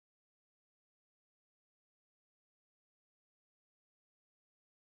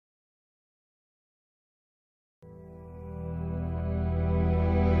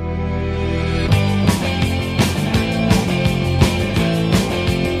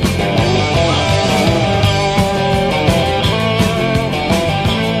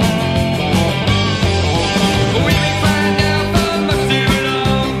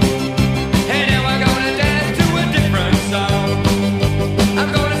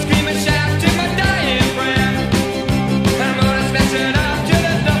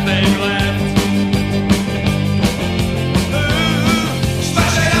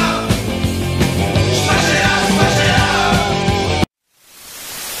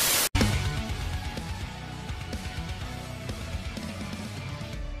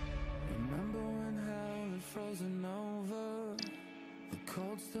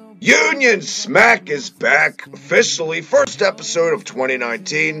Union Smack is back, officially, first episode of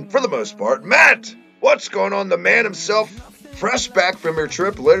 2019, for the most part. Matt, what's going on? The man himself, fresh back from your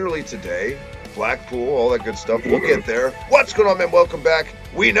trip, literally today. Blackpool, all that good stuff. We'll get there. What's going on, man? Welcome back.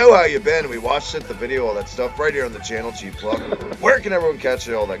 We know how you've been. We watched it, the video, all that stuff, right here on the channel, G Plug. Where can everyone catch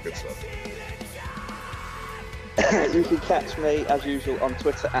you? All that good stuff. You can catch me, as usual, on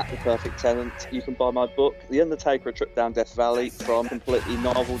Twitter at The Perfect Tenant. You can buy my book, The Undertaker: A Trip Down Death Valley, from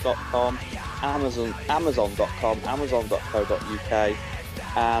completelynovel.com, Amazon.com, Amazon.co.uk,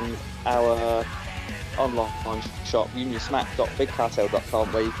 and our online shop,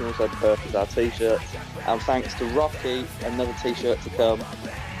 unionsmack.bigcartel.com, where you can also purchase our t-shirts. And thanks to Rocky, another t-shirt to come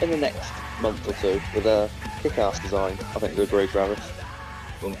in the next month or two with a kick-ass design. I think you agree, Travis.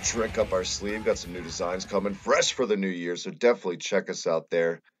 Little trick up our sleeve. Got some new designs coming, fresh for the new year, so definitely check us out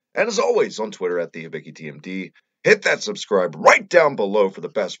there. And as always, on Twitter at the Hibiki TMD. Hit that subscribe right down below for the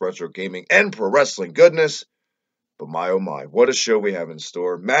best retro gaming and pro wrestling goodness. But my oh my, what a show we have in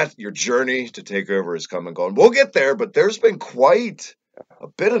store. Matt, your journey to Takeover is come and gone. We'll get there, but there's been quite a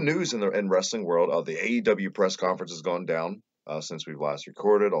bit of news in the wrestling world. The AEW press conference has gone down since we've last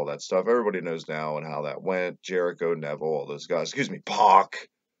recorded, all that stuff. Everybody knows now and how that went. Jericho, Neville, all those guys. Excuse me, Pac.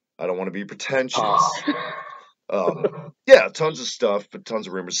 I don't want to be pretentious. Yeah, tons of stuff, but tons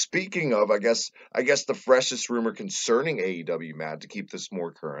of rumors. Speaking of, I guess the freshest rumor concerning AEW, Matt, to keep this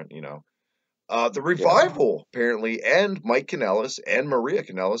more current, the Revival apparently, and Mike Kanellis and Maria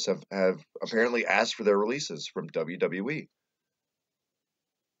Kanellis have apparently asked for their releases from WWE.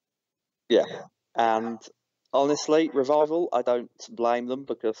 Yeah, and honestly, Revival, I don't blame them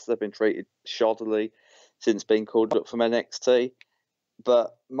because they've been treated shoddily since being called up from NXT.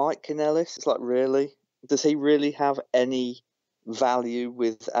 But Mike Kanellis, it's like, really? Does he really have any value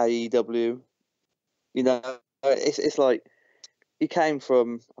with AEW? It's like he came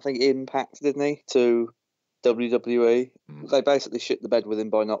from, I think, Impact, didn't he, to WWE. They basically shit the bed with him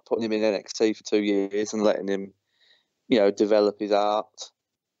by not putting him in NXT for 2 years and letting him, develop his art,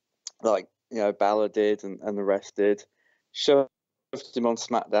 like, Balor did and the rest did. Shoved him on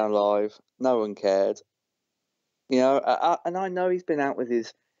SmackDown Live. No one cared. And I know he's been out with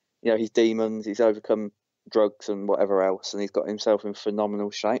his demons. He's overcome drugs and whatever else, and he's got himself in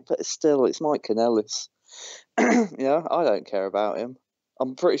phenomenal shape. But it's Mike Kanellis. I don't care about him.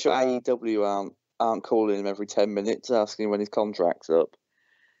 I'm pretty sure AEW aren't calling him every 10 minutes asking him when his contract's up.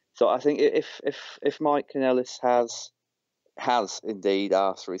 So I think if Mike Kanellis has indeed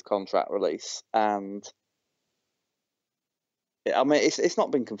asked for his contract release, and I mean it's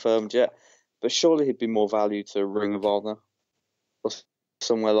not been confirmed yet, but surely he'd be more value to Ring of Honor or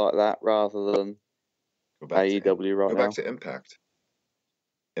somewhere like that rather than AEW right now. Go back to Impact.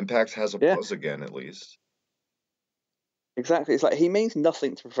 Impact has a buzz again, at least. Exactly. It's like he means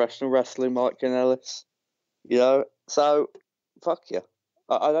nothing to professional wrestling, Mike Kanellis. So fuck you.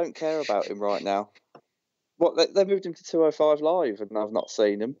 I don't care about him right now. What, they moved him to 205 Live and I've not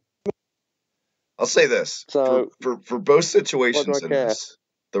seen him. I'll say this. So for both situations in this,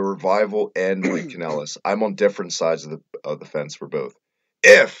 the Revival and Mike Kanellis, I'm on different sides of the fence for both.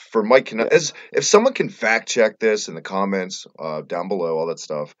 For Mike Kanellis, if someone can fact check this in the comments down below, all that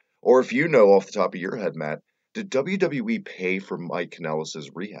stuff, or if you know off the top of your head, Matt, did WWE pay for Mike Kanellis'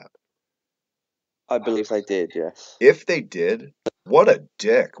 rehab? I believe they did, yes. If they did, what a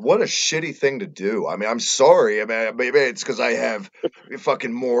dick. What a shitty thing to do. I mean, I'm sorry. I mean, maybe it's because I have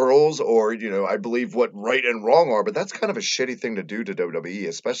fucking morals or, I believe what right and wrong are, but that's kind of a shitty thing to do to WWE,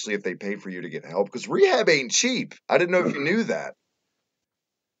 especially if they pay for you to get help, because rehab ain't cheap. I didn't know if you knew that.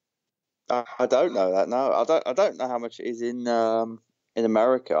 I don't know that, no. I don't know how much it is in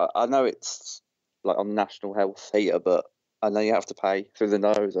America. I know it's like on national health here, but I know you have to pay through the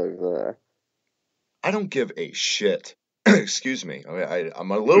nose over there. I don't give a shit. Excuse me. I mean,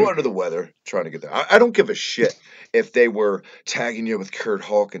 I'm a little under the weather trying to get there. I don't give a shit if they were tagging you with Kurt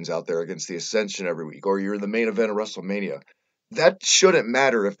Hawkins out there against the Ascension every week, or you're in the main event of WrestleMania. That shouldn't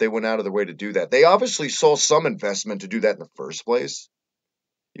matter if they went out of their way to do that. They obviously saw some investment to do that in the first place,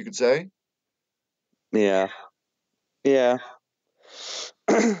 you could say. Yeah.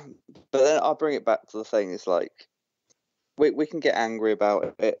 But then I bring it back to the thing, it's like, we can get angry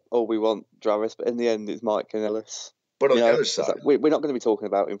about it all we want, Travis, but in the end, it's Mike Kanellis. But on the other side, we're not going to be talking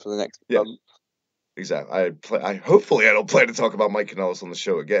about him for the next month. Exactly. Hopefully I don't plan to talk about Mike Kanellis on the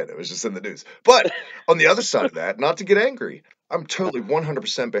show again. It was just in the news. But on the other side of that, not to get angry, I'm totally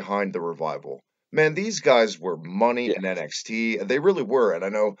 100% behind the Revival. Man, these guys were money Yeah. in NXT, and they really were. And I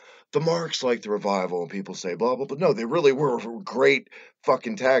know the marks like the revival, and people say blah blah, but no, they really were a great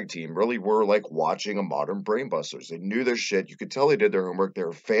fucking tag team. Really were like watching a modern Brainbusters. They knew their shit. You could tell they did their homework. They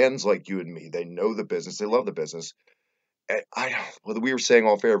were fans like you and me. They know the business. They love the business. Whether we were saying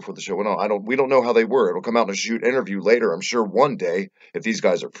off air before the show went on, we don't know how they were. It'll come out in a shoot interview later. I'm sure one day, if these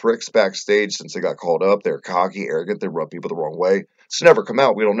guys are pricks backstage since they got called up, they're cocky, arrogant, they rub people the wrong way. It's never come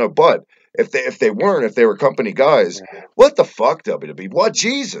out. We don't know. But if they weren't, if they were company guys, what the fuck, WWE? What,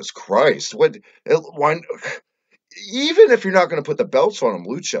 Jesus Christ? Why? Even if you're not going to put the belts on them,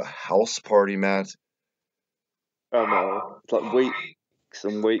 Lucha House Party, Matt. Oh no, it's like weeks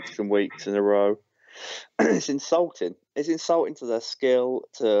and weeks and weeks in a row. It's insulting. It's insulting to their skill,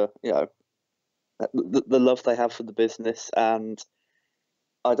 to the love they have for the business, and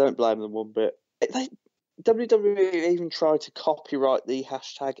I don't blame them one bit. WWE even tried to copyright the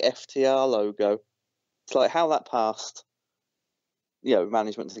hashtag FTR logo. It's like how that passed,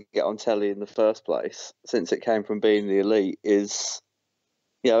 management to get on telly in the first place, since it came from being the elite, is,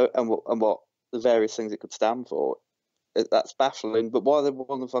 and what the various things it could stand for. That's baffling. But why they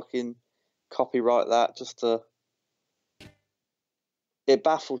want to fucking copyright that just to... It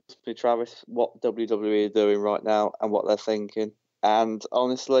baffles me, Travis, what WWE are doing right now and what they're thinking. And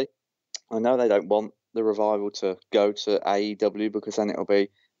honestly, I know they don't want the revival to go to AEW, because then it'll be,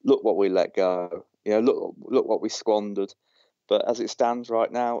 look what we let go. Look what we squandered. But as it stands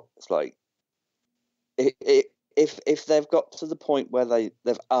right now, it's like, if they've got to the point where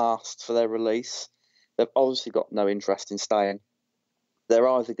they've asked for their release, they've obviously got no interest in staying. They're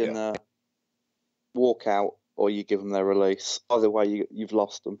either going to walk out or you give them their release. Either way, you've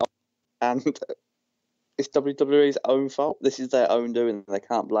lost them. And it's WWE's own fault. This is their own doing. They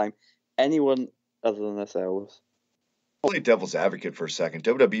can't blame anyone other than themselves. Play devil's advocate for a second.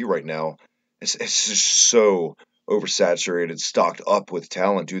 WWE right now, it's just so oversaturated, stocked up with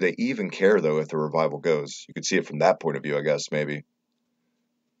talent. Do they even care though if the revival goes? You could see it from that point of view, I guess, maybe.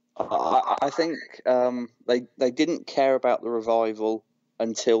 I think they didn't care about the revival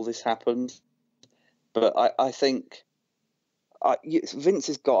until this happened, but I think Vince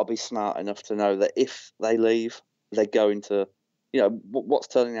has got to be smart enough to know that if they leave, they're going to, what's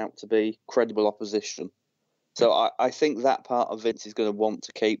turning out to be credible opposition. So I think that part of Vince is going to want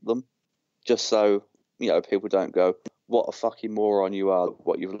to keep them, just so, people don't go, what a fucking moron you are,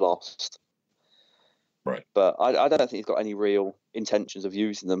 what you've lost. Right. But I don't think he's got any real intentions of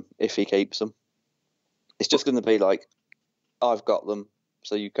using them if he keeps them. It's just going to be like, I've got them,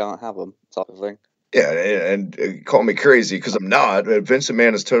 so you can't have them, type of thing. Yeah, and call me crazy because I'm not. Vince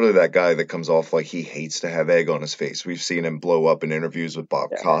McMahon is totally that guy that comes off like he hates to have egg on his face. We've seen him blow up in interviews with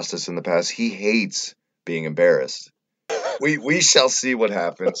Bob Costas in the past. He hates being embarrassed. We shall see what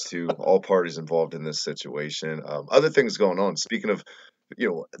happens to all parties involved in this situation. Other things going on. Speaking of,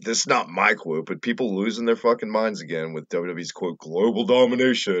 this is not my quote, but people losing their fucking minds again with WWE's quote global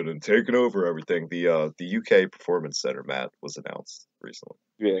domination and taking over everything. The UK Performance Center, Matt, was announced recently.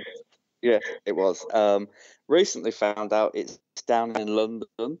 Yeah, it was. Recently found out it's down in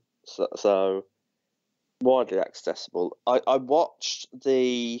London, so widely accessible. I watched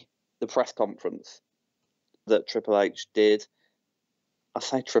the press conference that Triple H did. I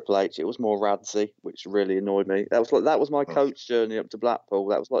say Triple H, it was more Radzi, which really annoyed me. That was my coach journey up to Blackpool.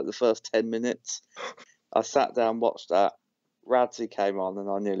 That was like the first 10 minutes. I sat down, watched that. Radzi came on, and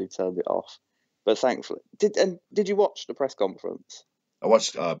I nearly turned it off. But thankfully, did you watch the press conference? I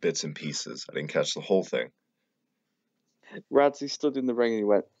watched bits and pieces. I didn't catch the whole thing. Radzi stood in the ring and he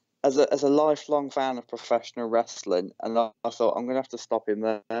went, as a lifelong fan of professional wrestling, and I thought, I'm going to have to stop him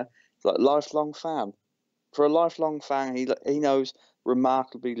there. It's like, lifelong fan. For a lifelong fan, he knows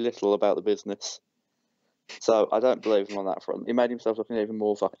remarkably little about the business. So I don't believe him on that front. He made himself look even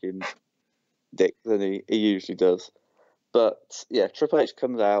more fucking dick than he usually does. But yeah, Triple H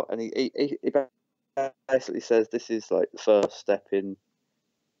comes out and he basically says this is like the first step in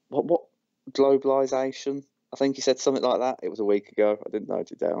what globalization. I think he said something like that. It was a week ago. I didn't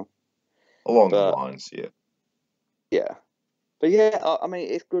note it down. Along the lines, yeah. Yeah. But yeah, I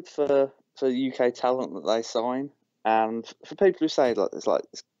mean, it's good for UK talent that they sign. And for people who say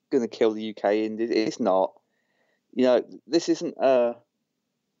it's going to kill the UK indies, it's not. This isn't a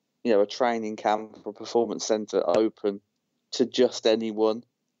training camp or performance centre open to just anyone.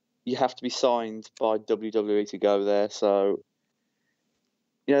 You have to be signed by WWE to go there. So,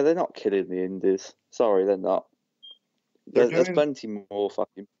 they're not killing the indies. Sorry, they're not. There's plenty more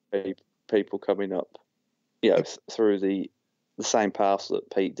fucking people coming up, through the same path that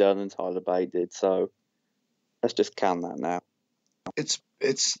Pete Dunne and Tyler Bate did. So let's just can that now. It's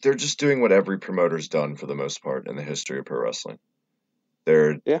they're just doing what every promoter's done for the most part in the history of pro wrestling.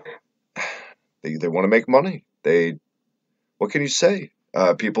 They're Yeah. they want to make money. What can you say?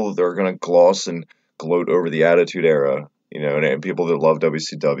 People that are going to gloss and gloat over the Attitude Era, and people that love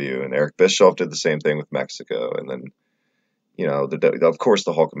WCW, and Eric Bischoff did the same thing with Mexico, and then of course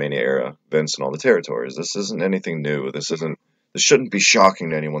the Hulkamania era, Vince and all the territories. This isn't anything new. This shouldn't be shocking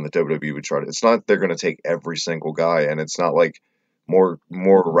to anyone that WWE would try to. It's not they're going to take every single guy, and it's not like more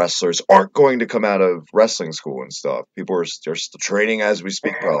wrestlers aren't going to come out of wrestling school and stuff. People are still training as we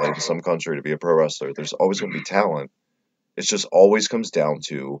speak, probably in some country to be a pro wrestler. There's always going to be talent. It just always comes down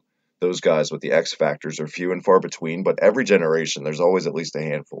to those guys with the X factors are few and far between, but every generation there's always at least a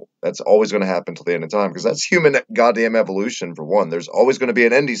handful. That's always going to happen till the end of time because that's human goddamn evolution for one. There's always going to be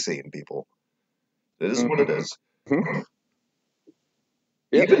an indie scene, people. It is what it is.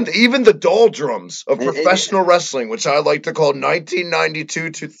 Yep. Even the doldrums of professional wrestling, which I like to call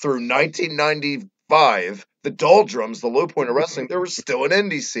 1992 through 1995, the doldrums, the low point of wrestling, there was still an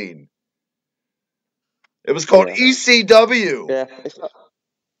indie scene. It was called ECW. Yeah.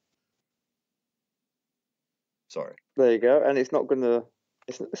 Sorry. There you go. And it's not going to...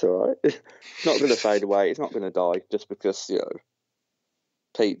 It's all right. It's not going to fade away. It's not going to die just because,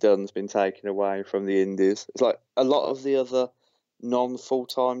 Pete Dunne's been taken away from the indies. It's like a lot of the other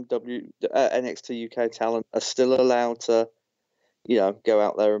non-full-time NXT UK talent are still allowed to, go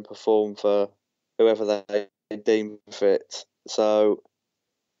out there and perform for whoever they deem fit. So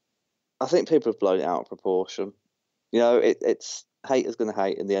I think people have blown it out of proportion. It's haters going to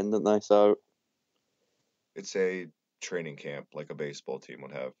hate in the end, aren't they? So it's a training camp like a baseball team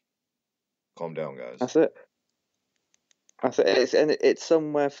would have. Calm down, guys. That's it. It's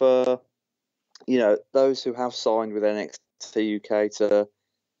somewhere for those who have signed with NXT UK to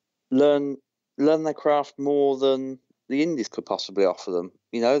learn their craft more than the indies could possibly offer them.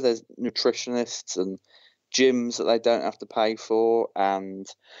 There's nutritionists and gyms that they don't have to pay for, and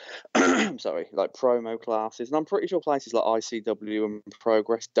like promo classes. And I'm pretty sure places like ICW and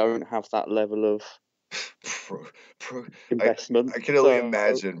Progress don't have that level of investment. I can only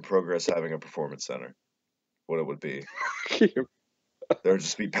imagine Progress having a performance center. What it would be. There'd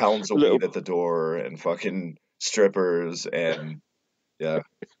just be pounds of weed at the door and fucking strippers and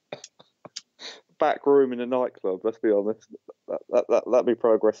back room in a nightclub. Let's be honest. That'd be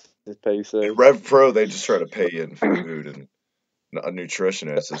Progress's PC. Rev Pro, they just try to pay you in food, and a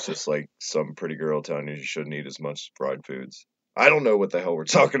nutritionist is just like some pretty girl telling you shouldn't eat as much fried foods. I don't know what the hell we're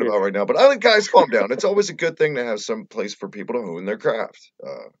talking about right now, but I think guys, calm down. It's always a good thing to have some place for people to hone their craft.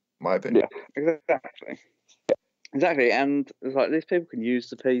 My opinion. Yeah, exactly. And it's like these people can use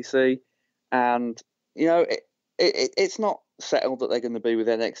the PC, and it's not settled that they're going to be with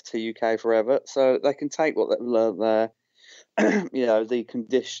NXT UK forever, so they can take what they've learned there, the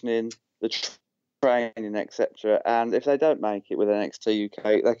conditioning, the training, etc. And if they don't make it with NXT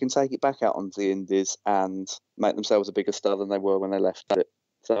UK, they can take it back out onto the indies and make themselves a bigger star than they were when they left it.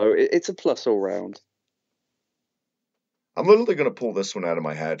 So it's a plus all round. I'm literally going to pull this one out of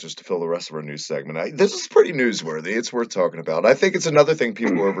my hat just to fill the rest of our news segment. This is pretty newsworthy. It's worth talking about. I think it's another thing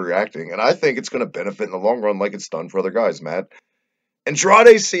people are overreacting, and I think it's going to benefit in the long run like it's done for other guys, Matt.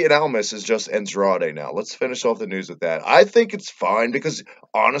 Andrade Cien Almas is just Andrade now. Let's finish off the news with that. I think it's fine because,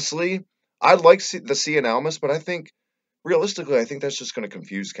 honestly, I like the Cien Almas, but I think, realistically, I think that's just going to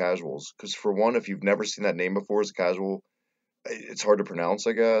confuse casuals. Because, for one, if you've never seen that name before as a casual, it's hard to pronounce,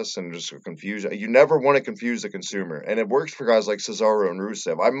 I guess, and just confuse. You never want to confuse the consumer, and it works for guys like Cesaro and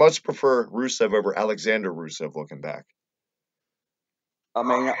Rusev. I much prefer Rusev over Alexander Rusev looking back. I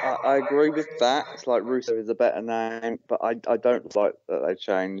mean, I agree with that. It's like Rusev is a better name, but I don't like that they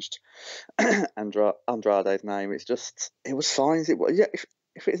changed Andrade's name. It's just, it was fine.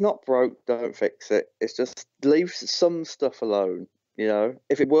 If it's not broke, don't fix it. It's just leave some stuff alone.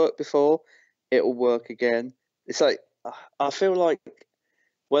 If it worked before, it'll work again. It's like, I feel like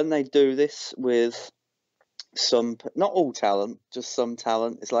when they do this with some, not all talent, just some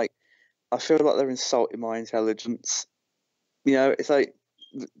talent, it's like, I feel like they're insulting my intelligence. It's like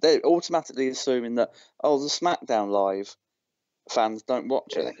they're automatically assuming that, the SmackDown Live fans don't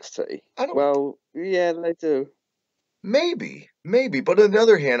watch NXT. Well, yeah, they do. Maybe. But on the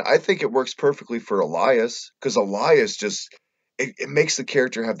other hand, I think it works perfectly for Elias, because Elias just, it makes the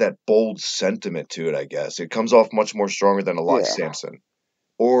character have that bold sentiment to it, I guess. It comes off much more stronger than Elias Sampson.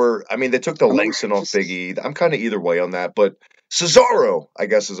 Or, I mean, they took the Langston off Big E. I'm kind of either way on that, but Cesaro, I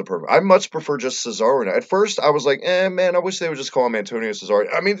guess, is a perfect. I much prefer just Cesaro now. At first, I was like, man, I wish they would just call him Antonio Cesaro.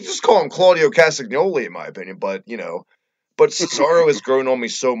 I mean, just call him Claudio Castagnoli, in my opinion, but, but Cesaro has grown on me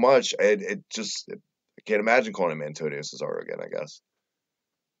so much, I can't imagine calling him Antonio Cesaro again, I guess.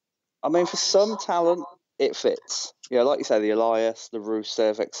 I mean, for some talent, it fits. You know, like you say, the Elias, the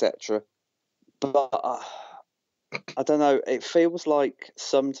Rusev, etc. But I don't know. It feels like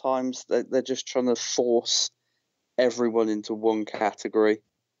sometimes they're just trying to force everyone into one category.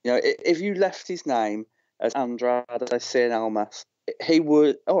 You know, if you left his name as Andrade Cien Almas, he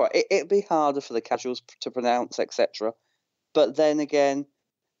would. All right, it'd be harder for the casuals to pronounce, etc. But then again,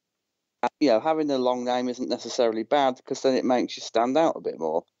 you know, having a long name isn't necessarily bad because then it makes you stand out a bit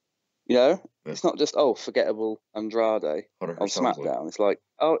more. You know, it's not just forgettable Andrade on SmackDown. It's like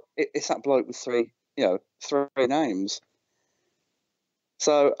it's that bloke with three names.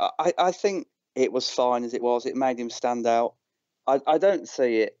 So I think it was fine as it was. It made him stand out. I don't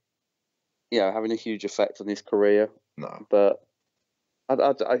see it, having a huge effect on his career. No, but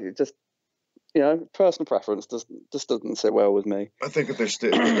I just, personal preference just doesn't sit well with me. I think if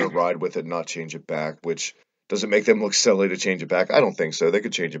they're going to ride with it, not change it back, which does it make them look silly to change it back? I don't think so. They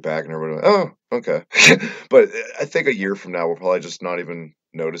could change it back, and everybody, oh, okay. But I think a year from now, we'll probably just not even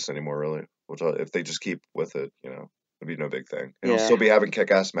notice anymore, really. If they just keep with it, it'd be no big thing. And he'll still be having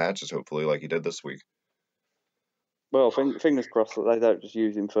kick-ass matches, hopefully, like he did this week. Well, fingers crossed that they don't just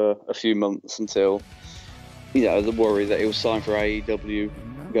use him for a few months until, the worry that he'll sign for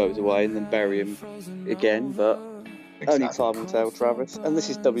AEW goes away and then bury him again. But only time will tell, Travis. And this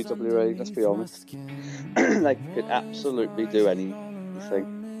is WWE, let's be honest. They could absolutely do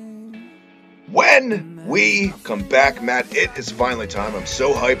anything. When we come back, Matt, it is finally time. I'm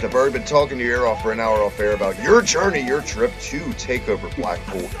so hyped. I've already been talking to your ear off for an hour off air about your journey, your trip to TakeOver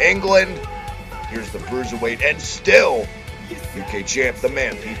Blackpool, England. Here's the Bruiserweight and still UK champ, the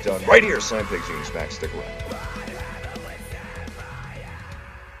man, Pete Dunne. Right here, Slime Pigs and Smack. Stick around.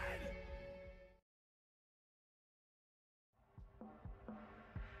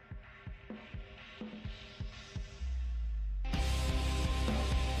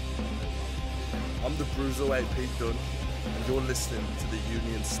 I'm the Bruiserweight Pete Dunne, and you're listening to the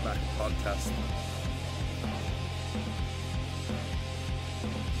Union Smack podcast.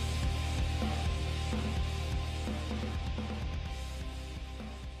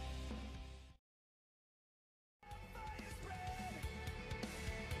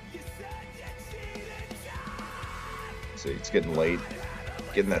 See, it's getting late.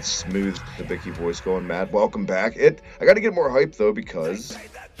 Getting that smooth Hibiki voice going, Matt. Welcome back. I got to get more hype, though, because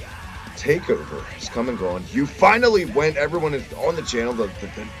TakeOver has come and gone. You finally went. Everyone is on the channel, the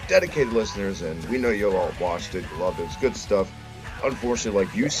dedicated listeners, and we know you all watched it. You loved it. It's good stuff. Unfortunately,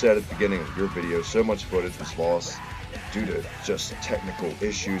 like you said at the beginning of your video, so much footage was lost due to just technical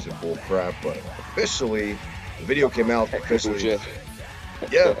issues and bull crap. But officially, the video came out. Officially,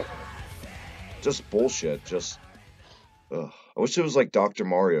 yeah, just bullshit. I wish it was like Dr.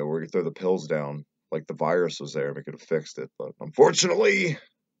 Mario, where you throw the pills down, like the virus was there, and we could have fixed it. But unfortunately,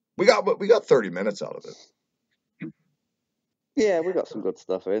 we got 30 minutes out of it. Yeah, we got some good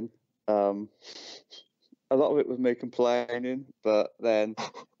stuff in. A lot of it was me complaining, but then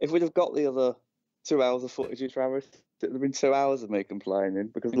if we'd have got the other 2 hours of footage, Travis, it would have been 2 hours of me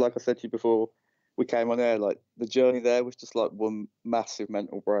complaining. Because, like I said to you before we came on air, like the journey there was just like one massive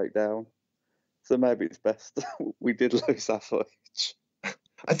mental breakdown. So maybe it's best we did lose that footage.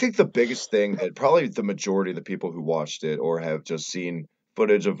 I think the biggest thing that probably the majority of the people who watched it or have just seen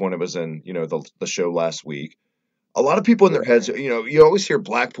footage of when it was in, the show last week, a lot of people in their heads, you always hear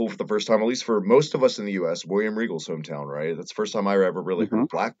Blackpool for the first time, at least for most of us in the U.S., William Regal's hometown, right? That's the first time I ever really heard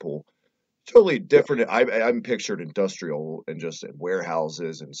Blackpool. Totally different. I'm pictured industrial and just in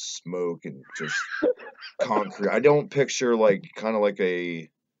warehouses and smoke and just concrete. I don't picture kind of like a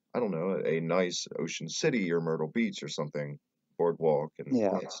nice Ocean City or Myrtle Beach or something, boardwalk and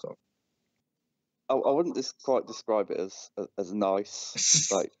all that stuff. I wouldn't quite describe it as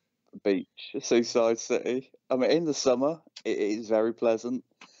nice, like beach, seaside city. I mean, in the summer, it is very pleasant.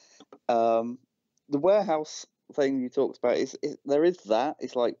 The warehouse thing you talked about there is that.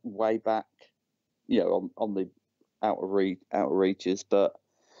 It's like way back, on the outer reaches, but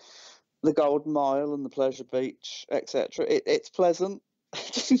the Golden Mile and the Pleasure Beach, etc. It's pleasant,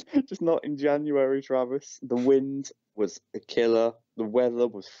 just not in January, Travis. The wind was a killer. The weather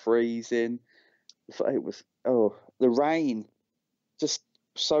was freezing. It was the rain just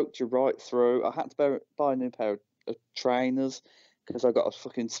soaked you right through. I had to buy a new pair of trainers because I got a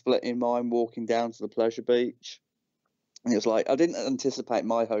fucking split in mind walking down to the Pleasure Beach. And it was like I didn't anticipate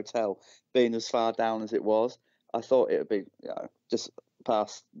my hotel being as far down as it was. I thought it would be just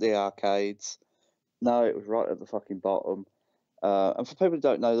past the arcades. No, it was right at the fucking bottom. And for people who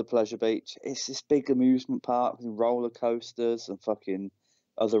don't know the Pleasure Beach, it's this big amusement park with roller coasters and fucking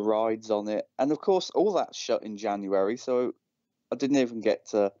other rides on it. And of course, all that's shut in January, so I didn't even get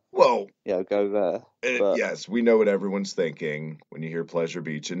to Well, go there. But yes, we know what everyone's thinking when you hear Pleasure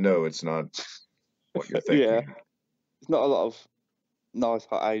Beach, and no, it's not what you're thinking. yeah, there's not a lot of nice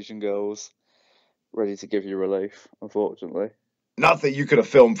hot Asian girls ready to give you relief, unfortunately. Not that you could have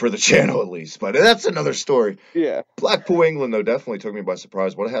filmed for the channel at least, but that's another story. Yeah. Blackpool, England, though, definitely took me by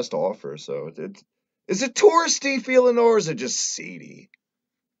surprise what it has to offer. So, is it touristy feeling, or is it just seedy?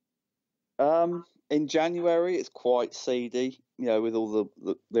 In January, it's quite seedy, with all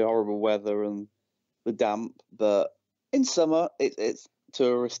the horrible weather and the damp. But in summer, it's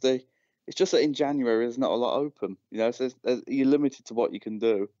touristy. It's just that in January, there's not a lot open. So you're limited to what you can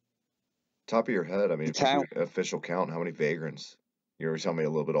do. Top of your head, I mean, The if you town. do official count, how many vagrants? You were telling me a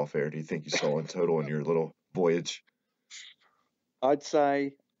little bit off air. Do you think you saw in total in your little voyage? I'd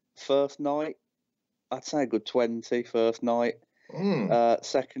say first night, I'd say a good 20 first night.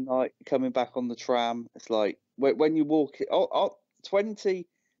 Second night, coming back on the tram, it's like when you walk it, 20,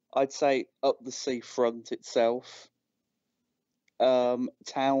 I'd say up the seafront itself.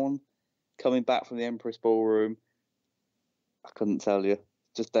 Town, coming back from the Empress Ballroom, I couldn't tell you.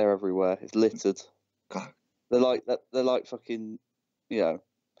 Just they're everywhere. It's littered. God. They're like fucking,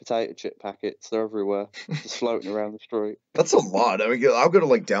 potato chip packets. They're everywhere, just floating around the street. That's a lot. I mean, I'll go to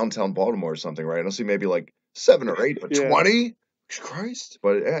like downtown Baltimore or something, right? And I'll see maybe like 7 or 8, but 20? Christ!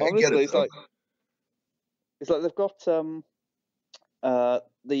 But I get Honestly, it. it's like they've got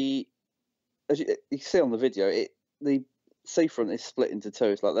the, as you see on the video, the seafront is split into two.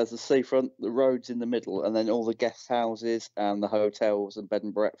 It's like there's the seafront, the roads in the middle, and then all the guest houses and the hotels and bed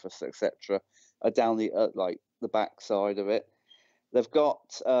and breakfasts, etc., are down the the back side of it. They've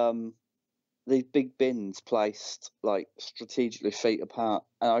got these big bins placed like strategically feet apart,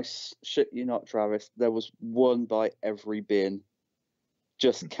 and I shit you not, Travis, there was one by every bin,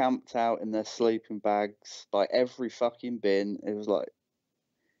 just camped out in their sleeping bags by every fucking bin. It was like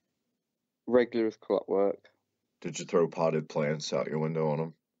regular as clockwork. Did you throw potted plants out your window on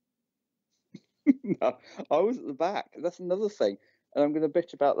them? No, I was at the back. That's another thing, and I'm going to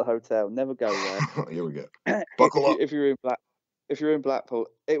bitch about the hotel. Never go there. Here we go. Buckle up. If you're in Blackpool,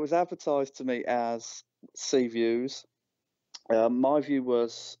 it was advertised to me as sea views. My view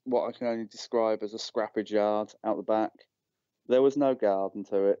was what I can only describe as a scrappage yard out the back. There was no garden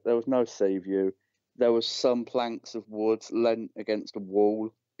to it. There was no sea view. There was some planks of wood leant against a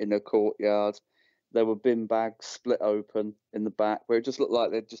wall in a courtyard. There were bin bags split open in the back where it just looked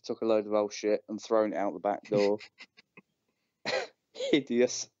like they just took a load of old shit and thrown it out the back door.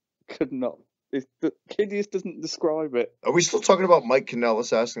 Hideous. Could not. Hideous doesn't describe it. Are we still talking about Mike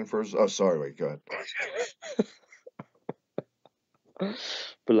Kanellis asking for his... Oh, sorry. Wait, go ahead.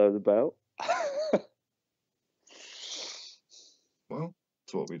 Below the belt. Well,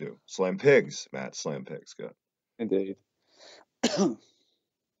 that's what we do. Slam pigs, Matt. Slam pigs. Good. Indeed.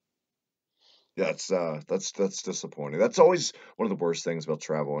 Yeah, that's disappointing. That's always one of the worst things about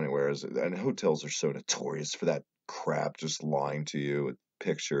travel anywhere and hotels are so notorious for that crap, just lying to you with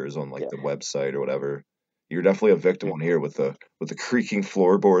pictures on like the website or whatever. You're definitely a victim on here with the creaking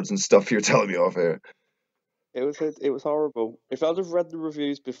floorboards and stuff you're telling me off air. It was horrible. If I'd have read the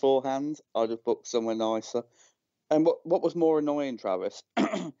reviews beforehand, I'd have booked somewhere nicer. And what was more annoying, Travis,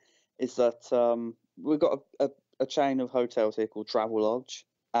 is that we've got a chain of hotels here called Travelodge,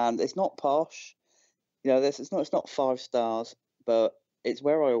 and it's not posh. It's not 5 stars, but it's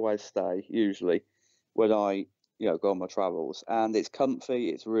where I always stay usually when I go on my travels, and it's comfy.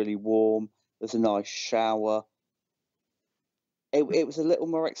 It's really warm. There's a nice shower. It was a little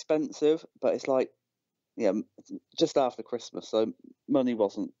more expensive, but it's like just after Christmas, so money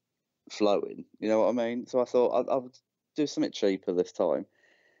wasn't flowing. You know what I mean? So I thought I would do something cheaper this time.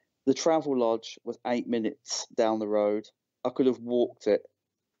 The Travelodge was 8 minutes down the road. I could have walked it.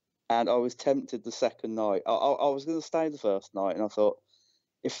 And I was tempted the second night. I was going to stay the first night, and I thought,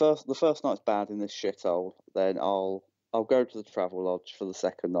 if the first night's bad in this shithole, then I'll go to the Travelodge for the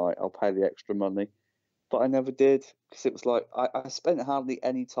second night. I'll pay the extra money. But I never did, because it was like I spent hardly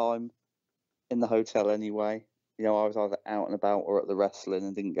any time in the hotel anyway. I was either out and about or at the wrestling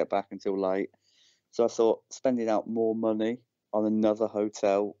and didn't get back until late. So I thought spending out more money on another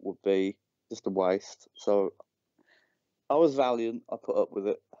hotel would be just a waste. So I was valiant. I put up with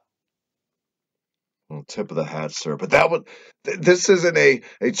it. Well, tip of the hat, sir. But this isn't a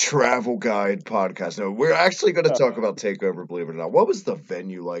travel guide podcast. No, we're actually going to talk about Takeover, believe it or not. What was the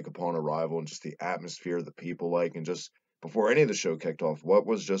venue like upon arrival and just the atmosphere, the people like, and just before any of the show kicked off, what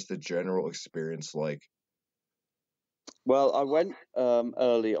was just the general experience like? Well, I went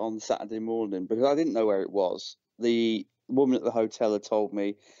early on Saturday morning because I didn't know where it was. The woman at the hotel had told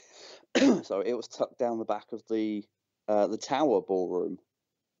me, sorry, it was tucked down the back of the the Tower Ballroom,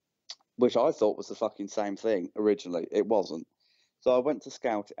 which I thought was the fucking same thing originally. It wasn't. So I went to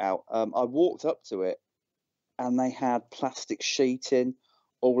scout it out. I walked up to it, and they had plastic sheeting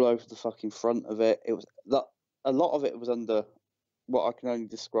all over the fucking front of it. It was that a lot of it was under what I can only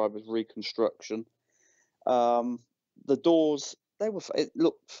describe as reconstruction. The doors, it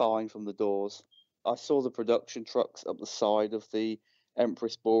looked fine from the doors. I saw the production trucks up the side of the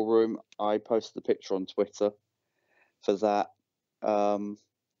Empress Ballroom. I posted the picture on Twitter for that.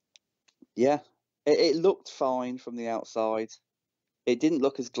 Yeah, it looked fine from the outside. It didn't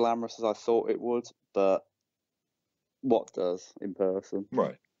look as glamorous as I thought it would, but what does in person?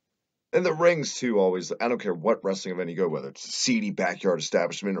 Right. And the rings, too, always, I don't care what wrestling event you go, whether it's a seedy backyard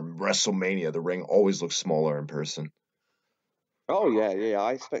establishment or WrestleMania, the ring always looks smaller in person. Oh, yeah.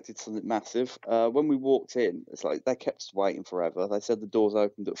 I expected something massive. When we walked in, it's like they kept us waiting forever. They said the doors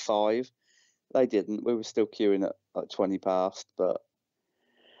opened at 5. They didn't. We were still queuing at 20 past, but,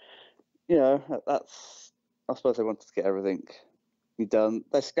 that's... I suppose they wanted to get everything done.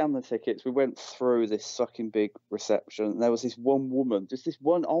 They scanned the tickets. We went through this fucking big reception, and there was this one woman, just this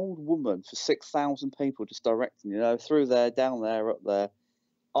one old woman for 6,000 people just directing, through there, down there, up there.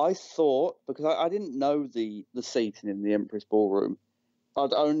 I thought, because I didn't know the seating in the Empress Ballroom,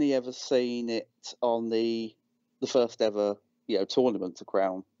 I'd only ever seen it on the first ever tournament to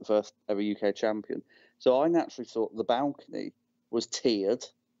crown the first ever UK champion. So I naturally thought the balcony was tiered,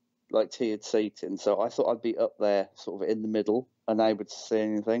 like tiered seating. So I thought I'd be up there, sort of in the middle, unable to see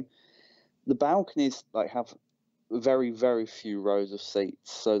anything. The balconies have very, very few rows of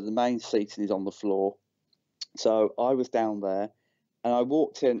seats. So the main seating is on the floor. So I was down there, and I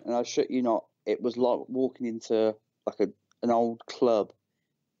walked in, and I shit you not, it was like walking into an old club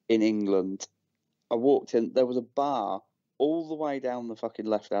in England. I walked in, there was a bar all the way down the fucking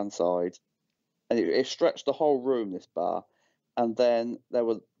left-hand side, and it stretched the whole room, this bar, and then there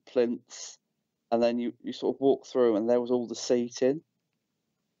were plinths, and then you sort of walk through, and there was all the seating,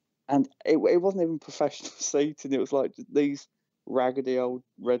 and it wasn't even professional seating. It was like these raggedy old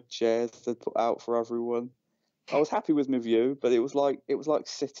red chairs they put out for everyone. I was happy with my view, but it was like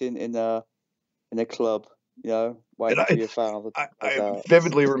sitting in a club, waiting for your father to play I darts.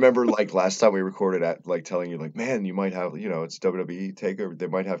 vividly remember, last time we recorded at, telling you, man, you might have, it's WWE Takeover, they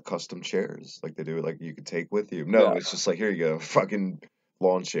might have custom chairs, like they do, you could take with you. No, Yeah. it's just here you go, fucking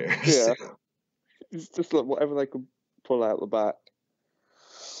lawn chairs. Yeah. It's just like whatever they could pull out the back.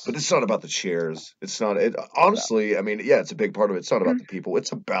 But it's not about the chairs. It's not. Honestly, I mean, yeah, it's a big part of it. It's not about the people.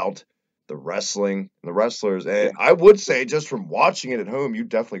 It's about the wrestling and the wrestlers. And I would say, just from watching it at home, you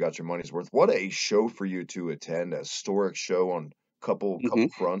definitely got your money's worth. What a show for you to attend! A historic show on couple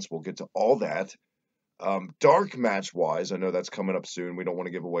fronts. We'll get to all that. Dark match wise, I know that's coming up soon. We don't want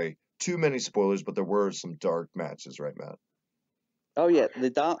to give away too many spoilers, but there were some dark matches, right, Matt? Oh yeah,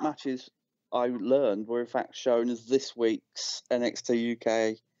 the dark matches I learned were in fact shown as this week's NXT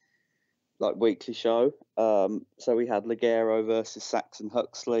UK weekly show. So we had Ligero versus Saxon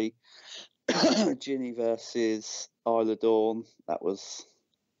Huxley, Ginny versus Isla Dawn. That was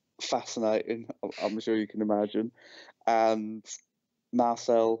fascinating. I'm sure you can imagine. And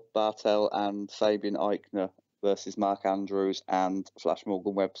Marcel Bartel and Fabian Eichner versus Mark Andrews and Flash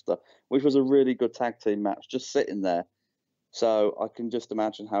Morgan Webster, which was a really good tag team match, just sitting there. So I can just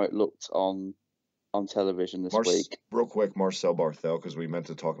imagine how it looked on television this week. Real quick, Marcel Barthel, because we meant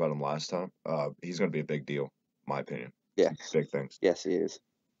to talk about him last time. He's going to be a big deal, in my opinion. Yes. Big things. Yes, he is.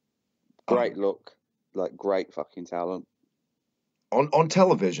 Great look. Great fucking talent. On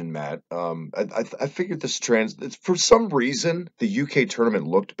television, Matt, I figured this for some reason, the UK tournament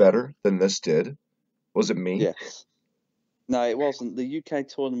looked better than this did. Was it me? Yes. No, it wasn't. The UK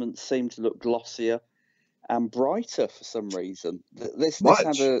tournament seemed to look glossier and brighter for some reason. This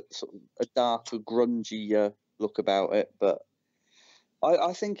had a sort of a darker, grungy look about it, but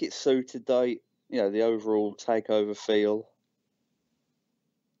I think it suited the overall takeover feel.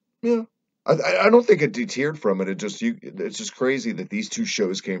 Yeah, I don't think it deterred from it. It's just crazy that these two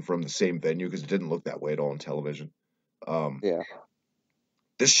shows came from the same venue because it didn't look that way at all on television. Yeah.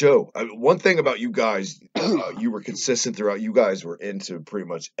 This show, one thing about you guys, you were consistent throughout. You guys were into pretty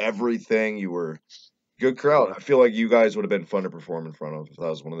much everything. You were good crowd. I feel like you guys would have been fun to perform in front of if I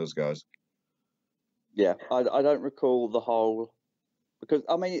was one of those guys. Yeah, I don't recall the whole, because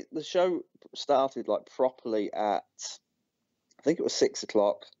I mean the show started properly at, I think it was 6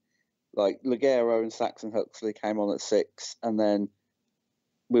 o'clock. Ligero and Saxon Huxley came on at 6, and then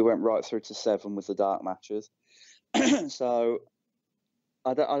we went right through to 7 with the dark matches. So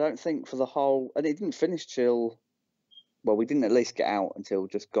I don't think for the whole, and it didn't finish till, well, we didn't at least get out until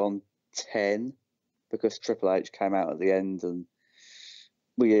just gone 10. because Triple H came out at the end, and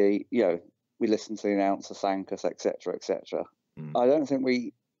we listened to the announcer thank us, etc., etc. I don't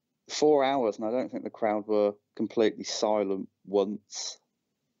think 4 hours, and I don't think the crowd were completely silent once.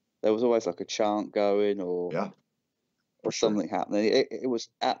 There was always like a chant going or something happening. It was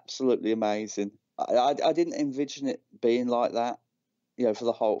absolutely amazing. I didn't envision it being like that,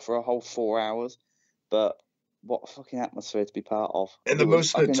 for a whole 4 hours. But what a fucking atmosphere to be part of. And the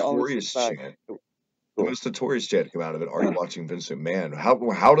most notorious chant. The most notorious chant come out of it. Are you watching Vince McMahon?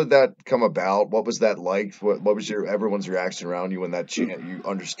 How did that come about? What was that like? What was everyone's reaction around you when that chant? You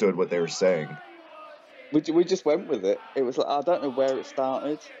understood what they were saying. We just went with it. It was like, I don't know where it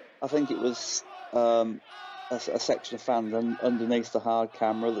started. I think it was a section of fans underneath the hard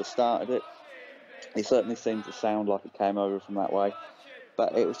camera that started it. It certainly seemed to sound like it came over from that way.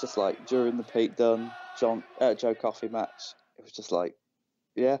 But it was just like during the Pete Dunne Joe Coffey match. It was just like,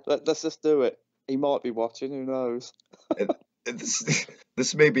 yeah, let's just do it. He might be watching. Who knows?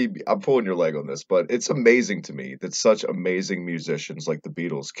 This may be, I'm pulling your leg on this, but it's amazing to me that such amazing musicians like the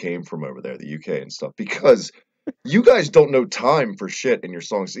Beatles came from over there, the UK and stuff, because you guys don't know time for shit in your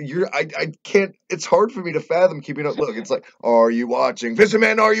songs. I can't, it's hard for me to fathom keeping up. Look, it's like, are you watching? Vince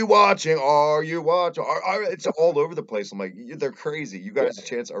Man, are you watching? Are you watching? It's all over the place. I'm like, they're crazy. You guys'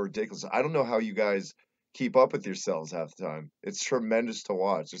 chants are ridiculous. I don't know how you guys keep up with yourselves half the time. It's tremendous to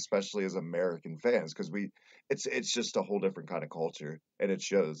watch, especially as American fans, because it's just a whole different kind of culture, and it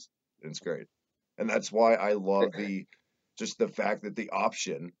shows. And it's great, and that's why I love just the fact that the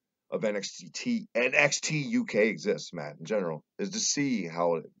option of NXT UK exists, Matt, in general, is to see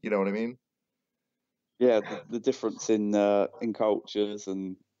how you know what I mean. Yeah, the difference in cultures,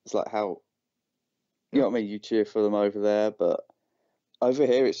 and it's like how you know what I mean. You cheer for them over there, but over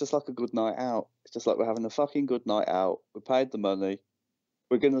here it's just like a good night out. It's just like we're having a fucking good night out. We paid the money.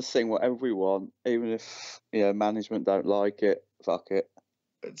 We're gonna sing whatever we want, even if management don't like it. Fuck it.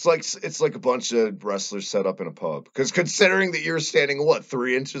 It's like a bunch of wrestlers set up in a pub. Because considering that you're standing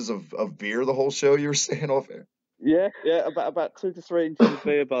 3 inches of beer the whole show, you were staying off air. Yeah, about 2 to 3 inches of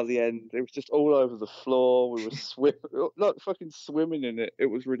beer by the end. It was just all over the floor. We were not fucking swimming in it. It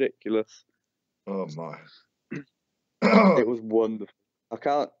was ridiculous. Oh my! It was wonderful. I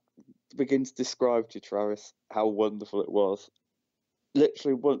can't begin to describe to you, Travis, how wonderful it was.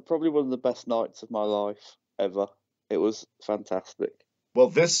 Literally, probably one of the best nights of my life ever. It was fantastic. Well,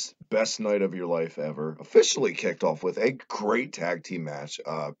 this best night of your life ever officially kicked off with a great tag team match.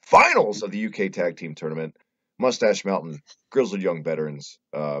 Finals of the UK Tag Team Tournament. Mustache Mountain, Grizzled Young Veterans.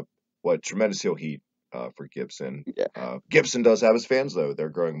 Tremendous heel heat for Gibson. Yeah. Gibson does have his fans, though. They're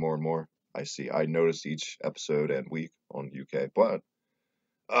growing more and more. I noticed each episode and week on UK. But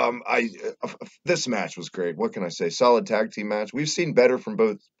this match was great. What can I say? Solid tag team match. We've seen better from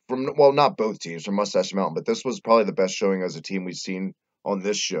not both teams, from Mustache Mountain, but this was probably the best showing as a team we've seen on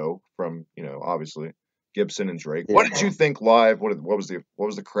this show from, obviously Gibson and Drake. Yeah. What did you think live? What was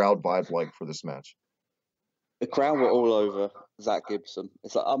the crowd vibe like for this match? The crowd were all over Zach Gibson.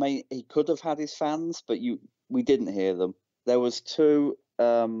 It's like, I mean, he could have had his fans, but we didn't hear them. There was two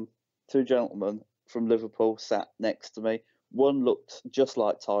gentlemen from Liverpool sat next to me. One looked just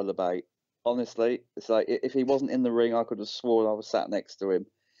like Tyler Bate. Honestly, it's like if he wasn't in the ring, I could have sworn I was sat next to him.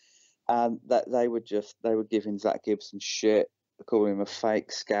 And that they were giving Zach Gibson shit, calling him a fake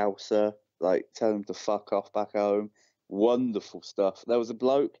scouser, like telling him to fuck off back home. Wonderful stuff. There was a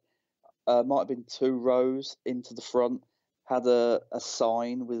bloke, might have been 2 rows into the front, had a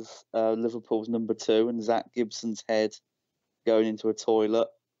sign with Liverpool's number 2 and Zach Gibson's head going into a toilet.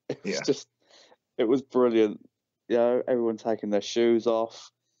 It was brilliant. Everyone taking their shoes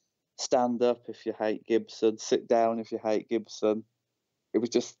off. Stand up if you hate Gibson. Sit down if you hate Gibson. It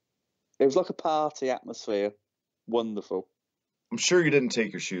was like a party atmosphere. Wonderful. I'm sure you didn't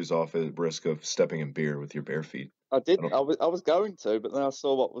take your shoes off at risk of stepping in beer with your bare feet. I did. I was going to, but then I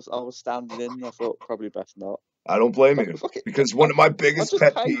saw I was standing in, and I thought probably best not. I don't blame you, because one of my biggest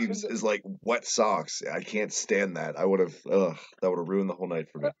pet peeves is like wet socks. I can't stand that. That would have ruined the whole night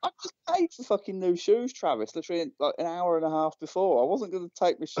for me. I just paid for fucking new shoes, Travis. Literally like an hour and a half before. I wasn't going to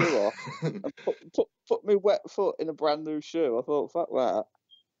take my shoe off and put my wet foot in a brand new shoe. I thought, fuck that.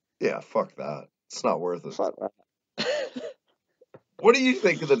 Yeah, fuck that. It's not worth it. Fuck that. What do you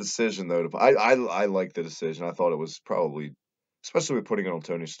think of the decision, though? I like the decision. I thought it was probably, especially with putting it on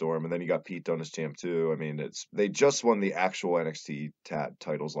Tony Storm, and then you got Pete Dunne as champ too. I mean, they just won the actual NXT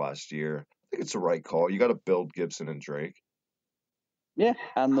titles last year. I think it's the right call. You got to build Gibson and Drake. Yeah,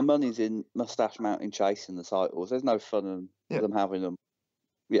 and the money's in Mustache Mountain chasing the titles. There's no fun in them having them,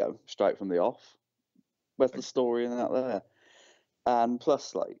 straight from the off. Where's the story in that there? And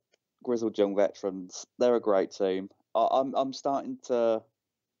plus, like, grizzled young veterans. They're a great team. I'm starting to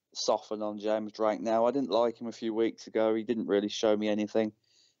soften on James Drake now. I didn't like him a few weeks ago. He didn't really show me anything.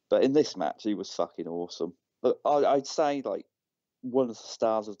 But in this match, he was fucking awesome. But I'd say, like, one of the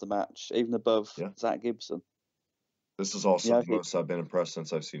stars of the match, even above Zach Gibson. This is also the most I've been impressed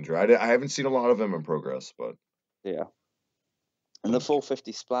since I've seen Drake. I haven't seen a lot of him in Progress, but... Yeah. And the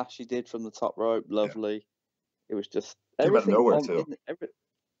 450 splash he did from the top rope, lovely. Yeah. It was just... Everything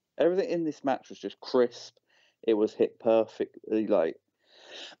everything in this match was just crisp. It was hit perfectly, like...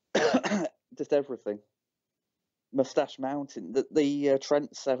 just everything. Mustache Mountain, the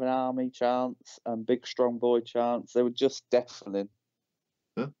Trent Seven Army chants and Big Strong Boy chants, they were just deafening.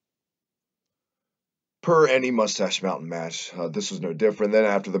 Yeah. Per any Mustache Mountain match, this was no different. Then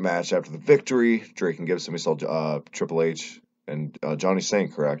after the match, after the victory, Drake and Gibson, we saw Triple H and Johnny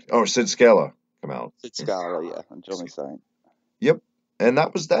Saint, correct? Oh, Sid Scala come out. Sid Scala, yeah, and Johnny Saint. Yep. And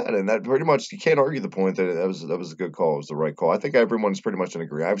that was that. And that pretty much, you can't argue the point that that was a good call. It was the right call. I think everyone's pretty much in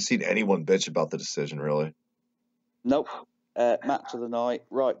agreement. I haven't seen anyone bitch about the decision, really. Nope. Match of the night,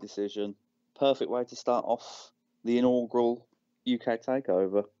 right decision. Perfect way to start off the inaugural UK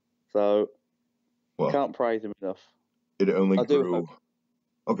Takeover. So, can't praise him enough. It only grew.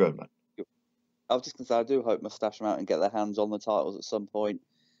 Oh, good, man. I was just going to say, I do hope Mustache Mountain get their hands on the titles at some point,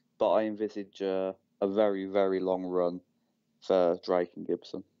 but I envisage a very, very long run for Drake and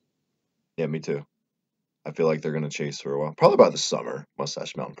Gibson. Yeah, me too. I feel like they're going to chase for a while. Probably by the summer,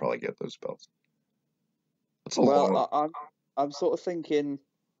 Mustache Mountain probably get those belts. That's a long... I'm sort of thinking,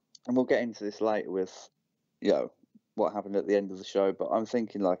 and we'll get into this later with, what happened at the end of the show, but I'm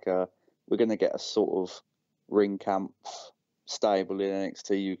thinking like we're going to get a sort of ring camp stable in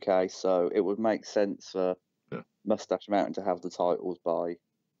NXT UK, so it would make sense for Mustache Mountain to have the titles by,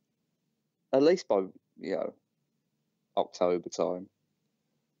 at least by, October time.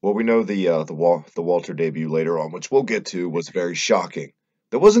 Well, we know the Walter debut later on, which we'll get to, was very shocking.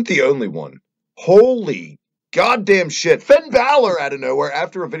 That wasn't the only one. Holy goddamn shit. Finn Balor out of nowhere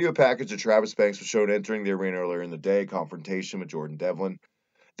after a video package of Travis Banks was shown entering the arena earlier in the day, confrontation with Jordan Devlin.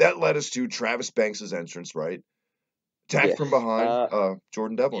 That led us to Travis Banks' entrance, right? Attack from behind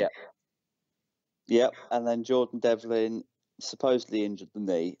Jordan Devlin. Yep, and then Jordan Devlin supposedly injured the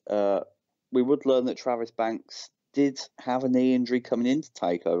knee. We would learn that Travis Banks did have a knee injury coming into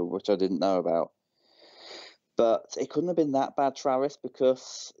TakeOver, which I didn't know about. But it couldn't have been that bad, Travis,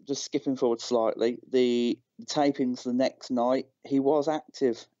 because, just skipping forward slightly, the tapings the next night, he was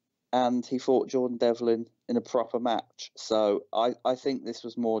active and he fought Jordan Devlin in a proper match. So I think this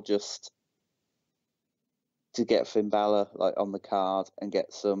was more just to get Finn Balor on the card and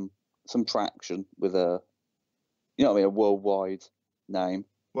get some traction with a worldwide name.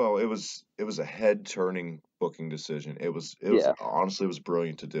 Well, it was a head-turning booking decision. It was honestly, it was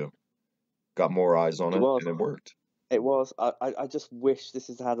brilliant to do. Got more eyes on it, and it worked. It was. I just wish this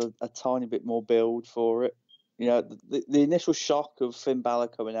has had a tiny bit more build for it. The initial shock of Finn Balor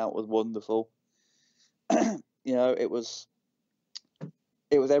coming out was wonderful. It was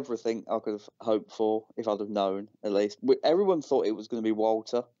everything I could have hoped for if I'd have known, at least. Everyone thought it was going to be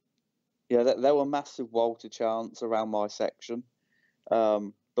Walter. There were massive Walter chants around my section.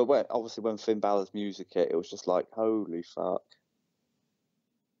 But when Finn Balor's music hit, it was just like, holy fuck.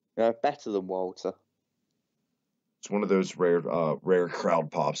 Better than Walter. It's one of those rare crowd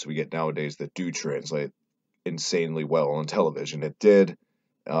pops we get nowadays that do translate insanely well on television. It did.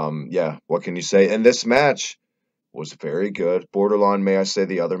 What can you say? And this match was very good. Borderline, may I say,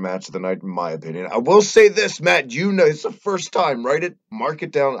 the other match of the night, in my opinion. I will say this, Matt, it's the first time, mark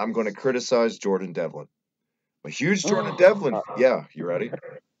it down. I'm going to criticize Jordan Devlin. I'm a huge Jordan Devlin. Yeah, you ready?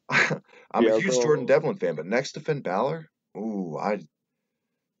 I'm a huge Jordan Devlin fan, but next to Finn Balor,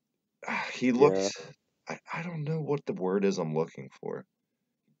 he looked, I don't know what the word is I'm looking for.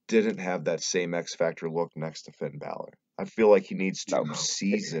 Didn't have that same X Factor look next to Finn Balor. I feel like he needs to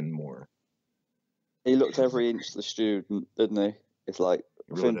season more. He looked every inch the student, didn't he? It's like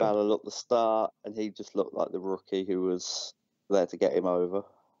Finn Balor looked the start, and he just looked like the rookie who was there to get him over.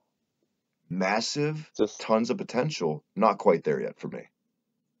 Massive, tons of potential. Not quite there yet for me.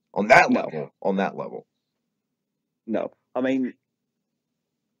 On that level. No. I mean,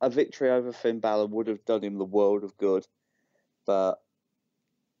 a victory over Finn Balor would have done him the world of good, but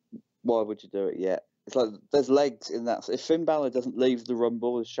why would you do it yet? It's like there's legs in that. If Finn Balor doesn't leave the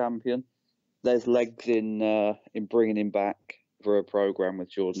Rumble as champion, there's legs in bringing him back for a program with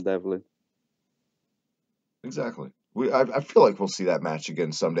Jordan Devlin. Exactly. I feel like we'll see that match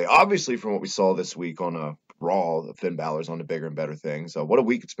again someday. Obviously, from what we saw this week on Raw, Finn Balor's on to bigger and better things. What a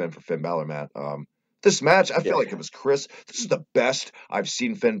week it's been for Finn Balor, Matt. This match, I feel Yeah. like it was crisp. This is the best I've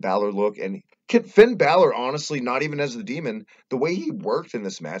seen Finn Balor look. And Finn Balor, honestly, not even as the Demon, the way he worked in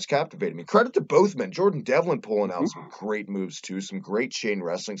this match captivated me. Credit to both men. Jordan Devlin pulling out some great moves, too. Some great chain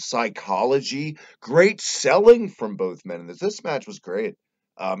wrestling, psychology, great selling from both men. And this match was great.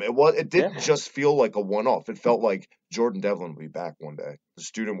 It didn't just feel like a one-off. It felt like Jordan Devlin will be back one day. The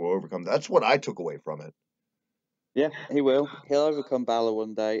student will overcome. That's what I took away from it. Yeah, he will. He'll overcome Balor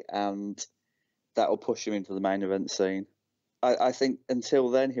one day, and that'll push him into the main event scene. I think until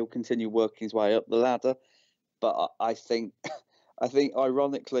then he'll continue working his way up the ladder. But I think,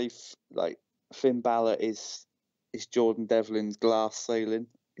 ironically, like Finn Balor is Jordan Devlin's glass ceiling.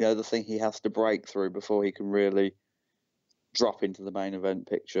 You know, the thing he has to break through before he can really drop into the main event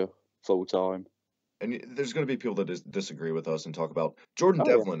picture full time. And there's going to be people that disagree with us and talk about Jordan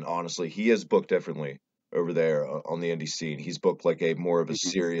Devlin. Honestly, he is booked differently over there on the indie scene. He's booked like a more of a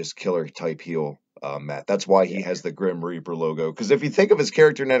serious killer type heel, Matt. That's why he has the Grim Reaper logo. Because if you think of his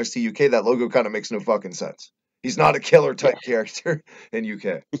character in NXT UK, that logo kind of makes no fucking sense. He's not a killer type character in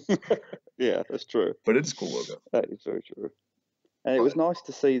UK. Yeah, that's true. But it's a cool logo. That is very true. And it was nice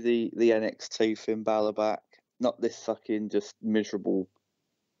to see the NXT Finn Balor back. Not this fucking just miserable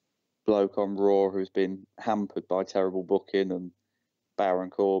bloke on Raw who's been hampered by terrible booking and Baron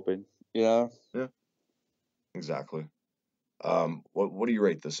Corbin, you know? Yeah, exactly. What do you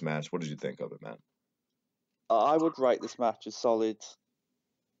rate this match? What did you think of it, man? I would rate this match as solid.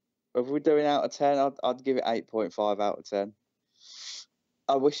 If we're doing out of 10, I'd give it 8.5 out of 10.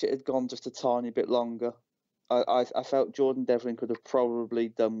 I wish it had gone just a tiny bit longer. I felt Jordan Devlin could have probably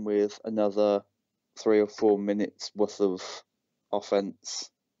done with another 3 or 4 minutes worth of offense,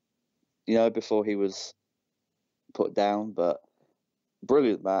 you know, before he was put down. But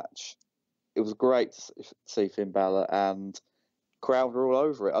brilliant match. It was great to see Finn Balor, and crowd were all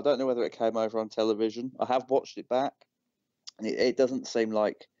over it. I don't know whether it came over on television. I have watched it back, and it doesn't seem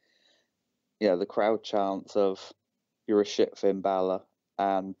like, the crowd chants of "You're a shit, Finn Balor"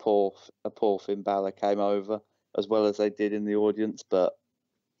 and poor Finn Balor came over as well as they did in the audience. But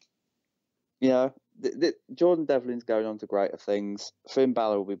Jordan Devlin's going on to greater things. Finn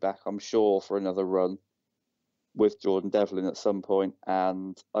Balor will be back, I'm sure, for another run with Jordan Devlin at some point,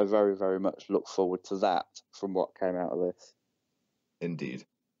 and I very, very much look forward to that from what came out of this. Indeed.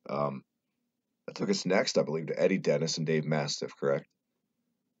 That took us next, I believe, to Eddie Dennis and Dave Mastiff, correct?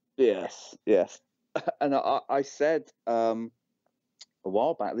 Yes. And I said a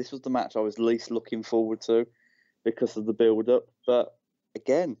while back, this was the match I was least looking forward to because of the build-up. But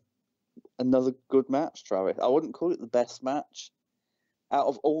again, another good match, Travis. I wouldn't call it the best match. Out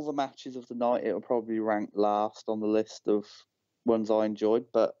of all the matches of the night, it'll probably rank last on the list of ones I enjoyed.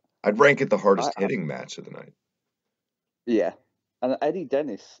 But I'd rank it the hardest hitting match of the night. Yeah. And Eddie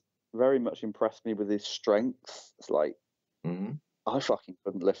Dennis very much impressed me with his strength. It's like, I fucking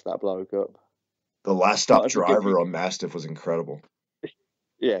couldn't lift that bloke up. The last stop driver on Mastiff was incredible.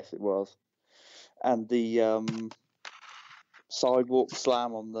 Yes, it was. And the sidewalk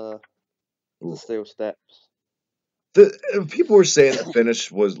slam on the steel steps. People were saying the finish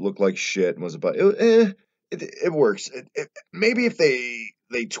looked like shit and was about it works. Maybe if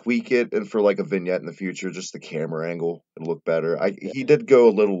they tweak it and for like a vignette in the future, just the camera angle, it'll look better. He did go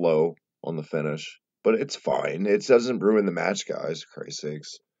a little low on the finish, but it's fine. It doesn't ruin the match, guys. For Christ's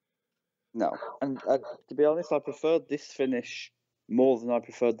sakes. No, and to be honest, I preferred this finish more than I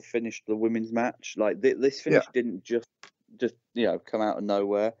preferred the finish to the women's match. Like this finish didn't just come out of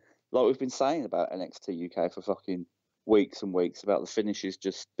nowhere. Like we've been saying about NXT UK for fucking weeks and weeks about the finishes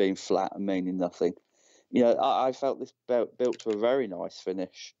just being flat and meaning nothing. I felt this built to a very nice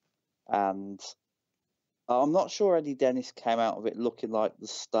finish, and I'm not sure Eddie Dennis came out of it looking like the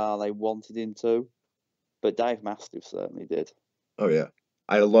star they wanted him to, but Dave Mastiff certainly did. Oh yeah,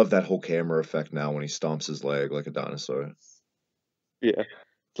 I love that whole camera effect now when he stomps his leg like a dinosaur. Yeah.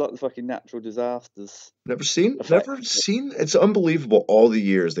 It's like the fucking natural disasters. Never seen. It's unbelievable. All the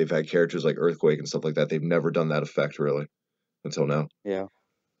years they've had characters like Earthquake and stuff like that, they've never done that effect really until now. Yeah.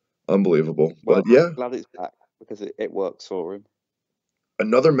 Unbelievable. Well, but yeah, I'm glad it's back because it works for him.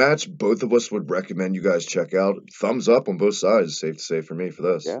 Another match both of us would recommend you guys check out. Thumbs up on both sides, safe to say for me for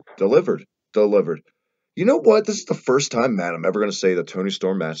this. Yeah. Delivered. You know what? This is the first time, Matt, I'm ever going to say the Tony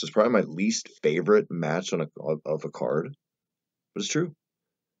Storm match is probably my least favorite match of a card. But it's true.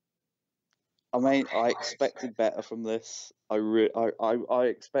 I mean, I expected better from this. I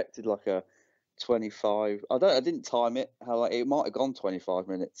expected like a 25. I didn't time it. It might have gone 25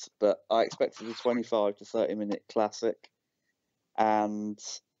 minutes, but I expected a 25 to 30-minute classic. And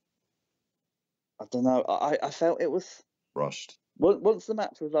I don't know. I felt it was rushed. Once the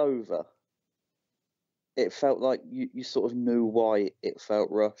match was over, it felt like you sort of knew why it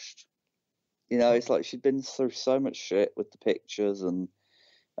felt rushed. You know, it's like she'd been through so much shit with the pictures and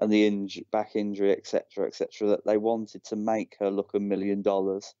the back injury, etc., etc., that they wanted to make her look $1 million.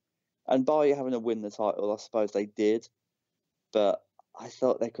 And by having to win the title, I suppose they did. But I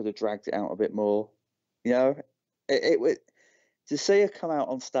thought they could have dragged it out a bit more. You know, it to see her come out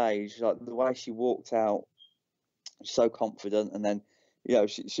on stage, like the way she walked out, so confident, and then, you know,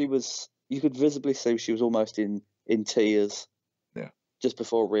 she was. You could visibly see she was almost in tears. Yeah. Just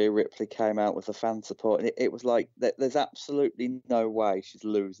before Rhea Ripley came out with the fan support, and it was like there's absolutely no way she's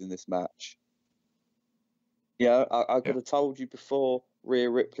losing this match. You know, I could have told you before Rhea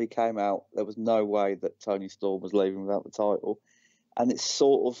Ripley came out, there was no way that Toni Storm was leaving without the title, and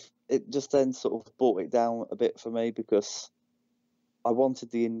it just then sort of brought it down a bit for me because I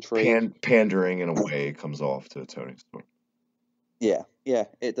wanted the intrigue. Pandering in a way comes off to Toni Storm. Yeah,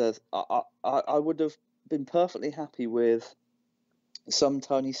 it does. I would have been perfectly happy with some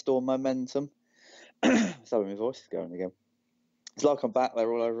Toni Storm momentum. Sorry, my voice is going again. It's like I'm back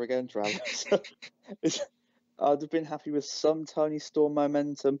there all over again, Travis. I'd have been happy with some Toni Storm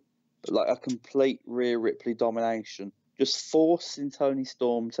momentum, but like a complete Rhea Ripley domination, just forcing Toni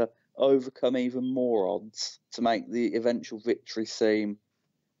Storm to overcome even more odds to make the eventual victory seem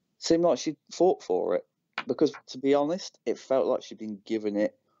like she'd fought for it. Because, to be honest, it felt like she'd been given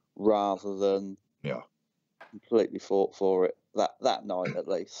it rather than completely fought for it that night, at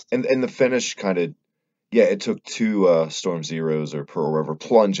least. And the finish kind of, it took two Storm Zeros or Pearl River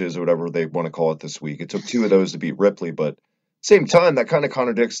plunges or whatever they want to call it this week. It took two of those to beat Ripley, but same time, that kind of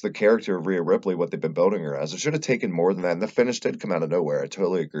contradicts the character of Rhea Ripley, what they've been building her as. It should have taken more than that, and the finish did come out of nowhere. I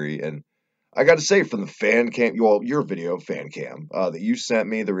totally agree. And I got to say, from the fan cam, your video fan cam that you sent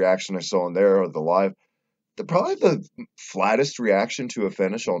me, the reaction I saw in there, or the live, probably the flattest reaction to a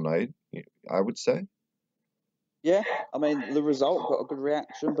finish all night, I would say. Yeah, I mean, the result got a good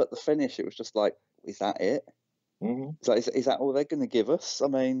reaction, but the finish, it was just like, is that it? Mm-hmm. It's like, is that all they're going to give us? I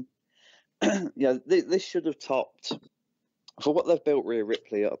mean, this should have topped, for what they've built Rhea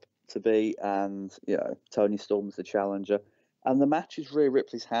Ripley up to be, and, you know, Toni Storm's the challenger. And the matches Rhea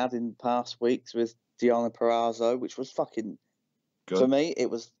Ripley's had in past weeks with Deonna Purrazzo, which was fucking, good. For me, it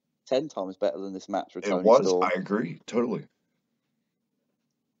was 10 times better than this match with Toni Storm. I agree, totally.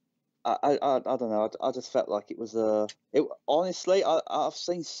 I don't know. I just felt like it was honestly, I've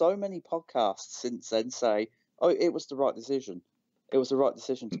seen so many podcasts since then say, "Oh, it was the right decision. It was the right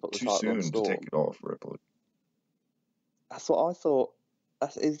decision to put the title on Storm." Too soon to take it off, Ripley. That's what I thought.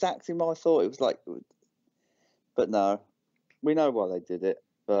 That's exactly my thought. It was like, but no, we know why they did it.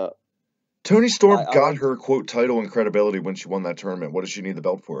 But Toni Storm got her quote title and credibility when she won that tournament. What does she need the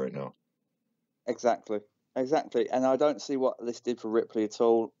belt for right now? Exactly, and I don't see what this did for Ripley at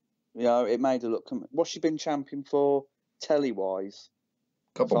all. You know, it made her look. What's she been champion for, telly-wise?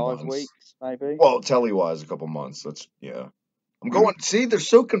 Couple 5 months. weeks, maybe. Well, telly-wise, a couple months. I'm going. See, they're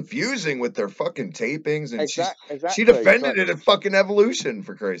so confusing with their fucking tapings, and exactly. She defended it at fucking Evolution,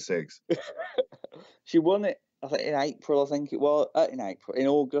 for Christ's sakes. She won it, I think, in April. I think it was in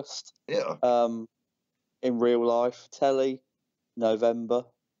August. Yeah. In real life, telly, November,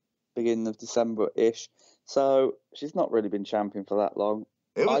 beginning of December-ish. So she's not really been champion for that long.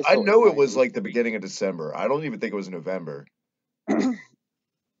 I know it was like the beginning of December. I don't even think it was November.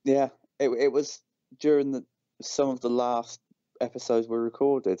 Yeah, it was during some of the last episodes we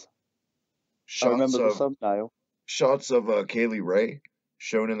recorded. I remember the thumbnail. Shots of Kaylee Ray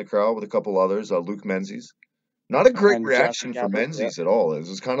shown in the crowd with a couple others. Luke Menzies. Not a great reaction for Menzies at all. It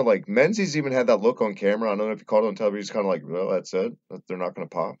was kind of like Menzies even had that look on camera. I don't know if you caught it on television. He's kind of like, well, that's it. They're not going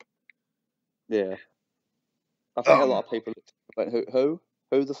to pop. Yeah. I think a lot of people went, who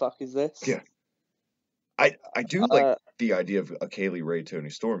the fuck is this? Yeah. I do like the idea of a Kaylee Ray Toni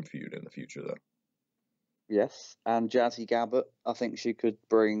Storm feud in the future, though. Yes, and Jazzy Gabbert. I think she could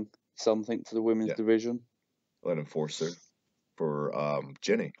bring something to the women's division. Let him force her for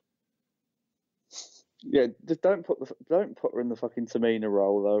Jenny. Yeah, just don't put her in the fucking Tamina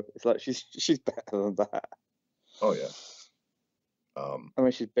role though. It's like she's better than that. Oh yeah. I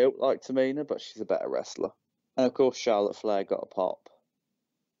mean, she's built like Tamina, but she's a better wrestler. And of course, Charlotte Flair got a pop.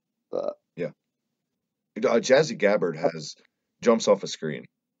 But yeah, Jazzy Gabbert jumps off a screen.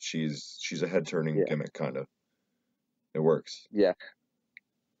 She's a head turning gimmick kind of. It works. Yeah.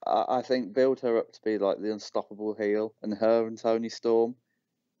 I think build her up to be like the unstoppable heel, and her and Toni Storm.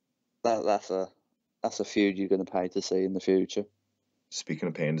 That's a feud you're going to pay to see in the future. Speaking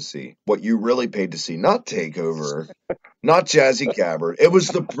of paying to see, what you really paid to see, not Takeover, not Jazzy Gabbert. It was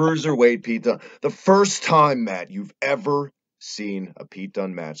the Bruiserweight Pete Dunne. The first time, Matt, you've ever seen a Pete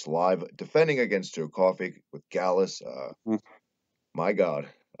Dunne match live, defending against Joe Coffey with Gallus. My God,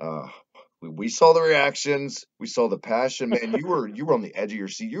 we saw the reactions, we saw the passion. Man, you were on the edge of your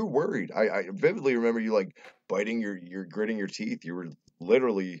seat. You were worried. I vividly remember you like biting your gritting your teeth. You were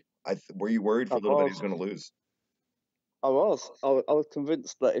literally. Were you worried for a little bit he was going to lose? I was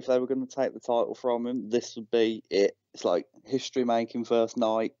convinced that if they were going to take the title from him, this would be it. It's like history making first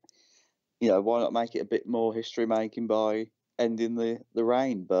night. You know, why not make it a bit more history making by ending the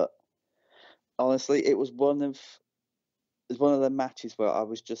reign? But honestly, it was one of the matches where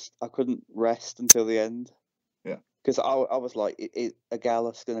I couldn't rest until the end. Yeah, because I was like, a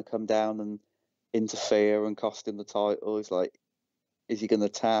Gallus going to come down and interfere and cost him the title? It's like, is he going to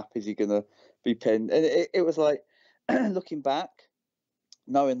tap? Is he going to be pinned? And it was like, looking back,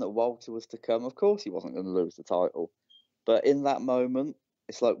 knowing that Walter was to come, of course he wasn't going to lose the title. But in that moment,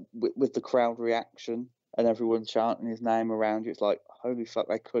 it's like with the crowd reaction and everyone chanting his name around you, it's like, holy fuck,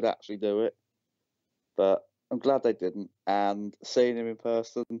 they could actually do it. But I'm glad they didn't. And seeing him in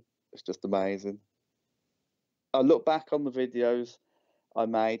person was just amazing. I look back on the videos I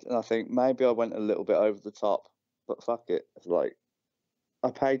made and I think maybe I went a little bit over the top, but fuck it. It's like, I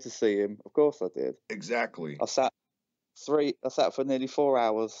paid to see him. Of course I did. exactly. I sat for nearly 4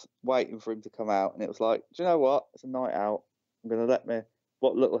 hours waiting for him to come out, and it was like, do you know what? It's a night out. I'm going to let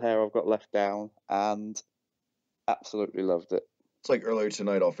what little hair I've got left down, and absolutely loved it. It's like earlier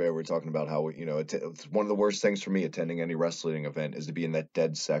tonight off air, we were talking about how, it's one of the worst things for me attending any wrestling event is to be in that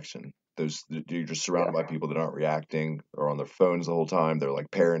dead section. You're just surrounded by people that aren't reacting or on their phones the whole time. They're like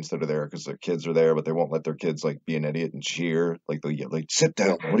parents that are there because their kids are there, but they won't let their kids like be an idiot and cheer. Like they'll yell, like, sit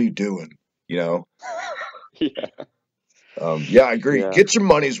down. What are you doing? Yeah. Yeah, I agree. Yeah. Get your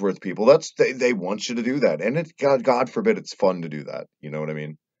money's worth, people. They want you to do that, and God forbid it's fun to do that. You know what I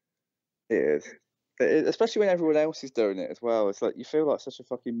mean? It is. Especially when everyone else is doing it as well. It's like you feel like such a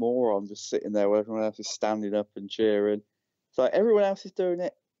fucking moron just sitting there while everyone else is standing up and cheering. It's like everyone else is doing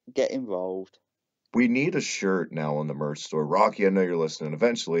it. Get involved. We need a shirt now on the merch store. Rocky, I know you're listening.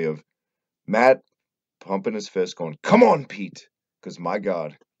 Eventually, of Matt pumping his fist, going, "Come on, Pete!" Because my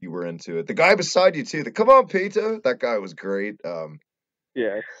God, you were into it. The guy beside you too. "Come on, Peter!" That guy was great.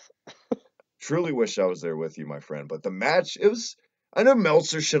 Yes. Truly wish I was there with you, my friend. But the match, it was. I know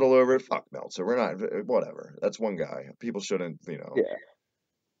Meltzer shit all over it. Fuck Meltzer. We're not. Whatever. That's one guy. People shouldn't. Yeah.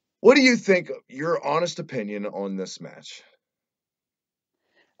 What do you think? Your honest opinion on this match?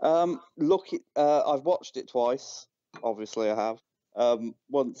 I've watched it twice. Obviously, I have.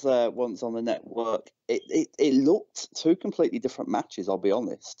 Once on the network. It looked two completely different matches. I'll be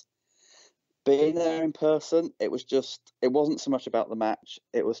honest. Being there in person, it wasn't so much about the match.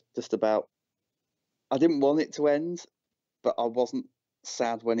 It was just about. I didn't want it to end, but I wasn't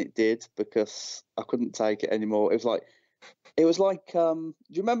sad when it did because I couldn't take it anymore. It was like. Do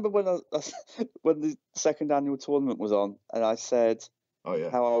you remember when when the second annual tournament was on, and I said, Oh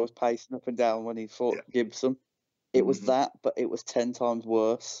yeah, how I was pacing up and down when he fought Gibson? It was that, but it was 10 times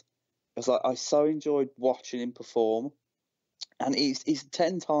worse. It was like I so enjoyed watching him perform, and he's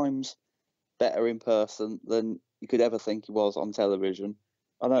 10 times better in person than you could ever think he was on television.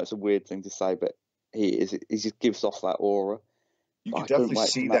 I know it's a weird thing to say, but he is. He just gives off that aura. you But can I couldn't definitely wait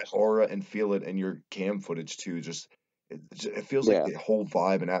see to that match. aura and feel it in your cam footage too. It feels like the whole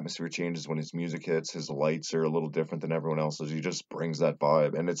vibe and atmosphere changes when his music hits. His lights are a little different than everyone else's. He just brings that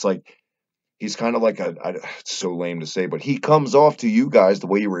vibe, and it's like he's kind of like it's so lame to say, but he comes off to you guys the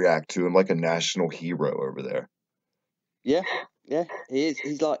way you react to him like a national hero over there. Yeah, he is.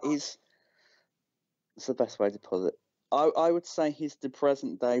 It's the best way to put it. I would say he's the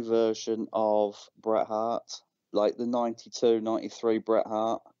present day version of Bret Hart, like the 92, 93 Bret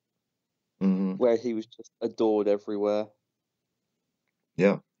Hart, where he was just adored everywhere.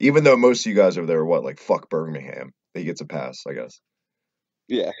 Yeah. Even though most of you guys over there are what, like fuck Birmingham. He gets a pass, I guess.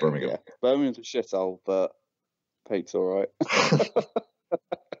 Yeah. Birmingham. Yeah. Birmingham's a shithole, but Pete's all right.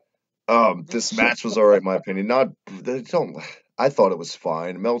 This match was all right in my opinion. I thought it was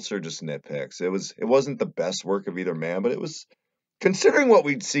fine. Meltzer just nitpicks. It wasn't the best work of either man, but it was considering what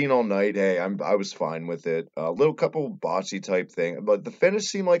we'd seen all night. Hey, I was fine with it. A little couple botchy type thing, but the finish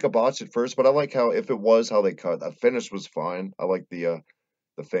seemed like a botch at first. But I like how if it was how they cut, the finish was fine. I like the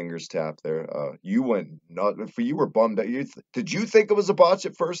fingers tap there. You went not for you were bummed out. Did you think it was a botch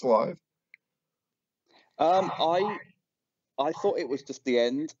at first live? I thought it was just the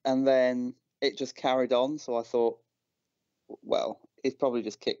end, and then it just carried on. So I thought, well, it's probably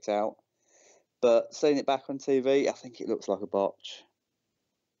just kicked out. But seeing it back on TV, I think it looks like a botch.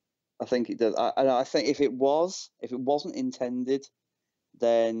 I think it does. And I think if it wasn't intended,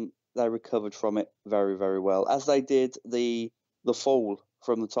 then they recovered from it very, very well, as they did the fall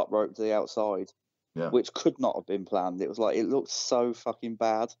from the top rope to the outside, which could not have been planned. It was like, it looked so fucking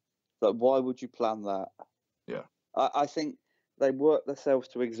bad. Like, why would you plan that? Yeah. I think they worked themselves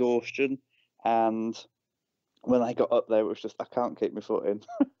to exhaustion, and when they got up there, it was just, I can't keep my foot in.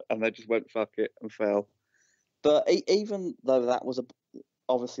 And they just went, fuck it, and fell. But even though that was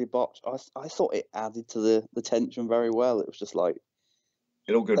obviously botched, I thought it added to the tension very well. It was just like...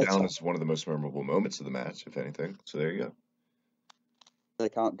 It'll go down as one of the most memorable moments of the match, if anything. So there you go. They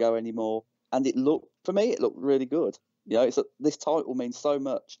can't go anymore. And for me, it looked really good. You know, this title means so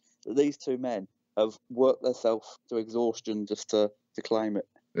much that these two men have worked themselves to exhaustion just to claim it.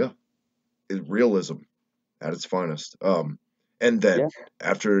 Yeah. It's realism at its finest. And then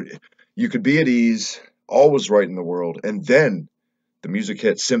after you could be at ease, all was right in the world, and then the music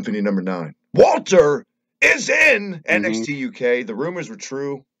hit, Symphony Number 9. Walter is in NXT UK. The rumors were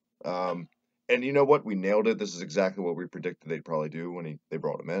true. And you know what? We nailed it. This is exactly what we predicted they'd probably do when they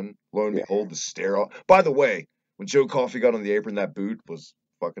brought him in. Lo and behold, the stare off. By the way, when Joe Coffey got on the apron, that boot was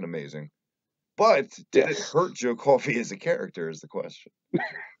fucking amazing. But did it hurt Joe Coffey as a character is the question.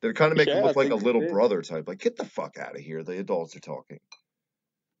 Did it kind of make him look like a little brother type? Like, get the fuck out of here. The adults are talking.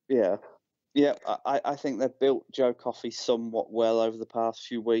 Yeah. Yeah, I think they've built Joe Coffey somewhat well over the past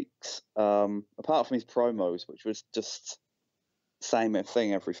few weeks. Apart from his promos, which was just same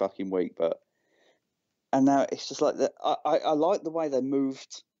thing every fucking week. And now it's just like that. I like the way they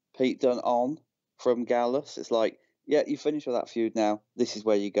moved Pete Dunne on from Gallus. It's like, yeah, you finish with that feud now. This is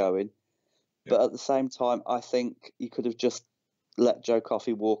where you're going. Yeah. But at the same time, I think you could have just let Joe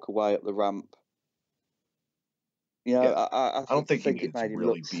Coffey walk away up the ramp. You know, I don't think it made him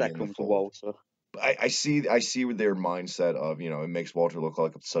really look second to Walter. I see their mindset of, you know, it makes Walter look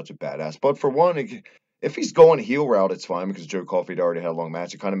like such a badass. But for one, if he's going heel route, it's fine because Joe Coffey had already had a long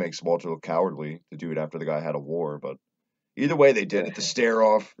match. It kind of makes Walter look cowardly to do it after the guy had a war. But either way, they did it. The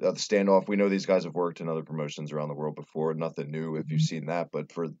standoff. We know these guys have worked in other promotions around the world before. Nothing new if you've seen that.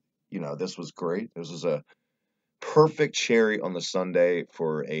 But this was great. This was a perfect cherry on the sundae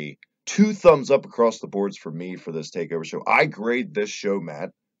for a 2 thumbs up across the boards for me for this takeover show. I grade this show,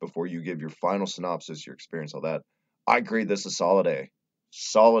 Matt, before you give your final synopsis, your experience, all that. I grade this a solid A.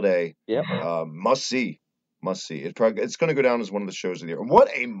 Solid A. Yep. Must see. It's going to go down as one of the shows of the year.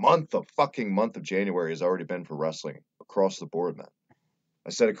 What a month of January has already been for wrestling across the board, man. I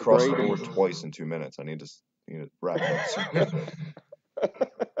said across the board twice in 2 minutes. I need to wrap up.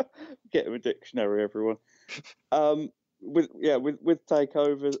 Get him a dictionary, everyone. With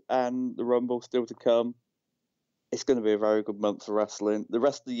takeovers and the Rumble still to come, it's going to be a very good month for wrestling. The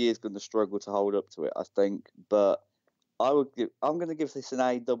rest of the year is going to struggle to hold up to it, I think. But I'm going to give this an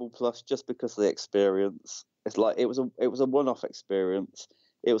A++ just because of the experience. It's like it was a one-off experience.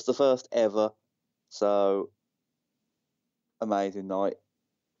 It was the first ever, so amazing night.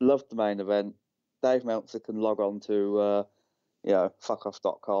 Loved the main event. Dave Meltzer can log on to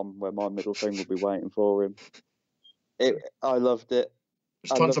fuckoff.com where my middle thing will be waiting for him. I loved it.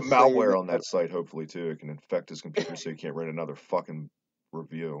 There's tons of malware on that site, hopefully, too. It can infect his computer so he can't write another fucking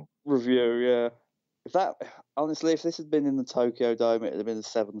review. Yeah. If this had been in the Tokyo Dome, it would have been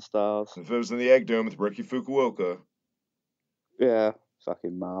 7 stars. If it was in the Egg Dome with Ricky Fukuoka. Yeah,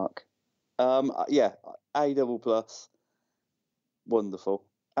 fucking Mark. A++. Wonderful.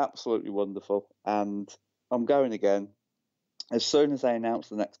 Absolutely wonderful. And I'm going again. As soon as they announce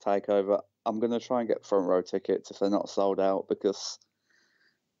the next takeover, I'm going to try and get front row tickets if they're not sold out, because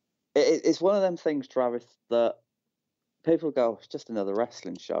it's one of them things, Travis, that people go, it's just another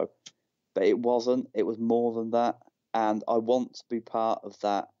wrestling show. But it wasn't. It was more than that. And I want to be part of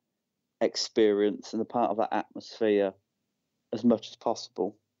that experience and a part of that atmosphere as much as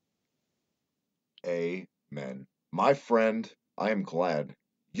possible. Amen. My friend, I am glad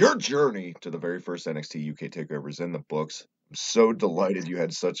your journey to the very first NXT UK Takeover is in the books. I'm so delighted you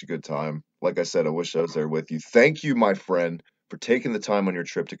had such a good time. Like I said, I wish I was there with you. Thank you, my friend, for taking the time on your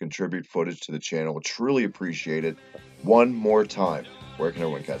trip to contribute footage to the channel. I truly appreciate it. One more time, where can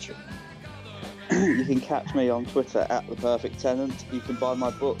everyone catch you? You can catch me on Twitter at The Perfect Tenant. You can buy my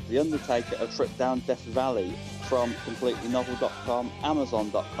book, The Undertaker, A Trip Down Death Valley, from CompletelyNovel.com,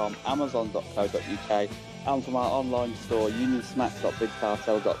 Amazon.com, Amazon.co.uk, and from our online store,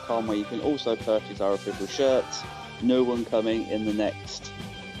 UnionSmacks.BigCartel.com, where you can also purchase our official shirts. New one coming in the next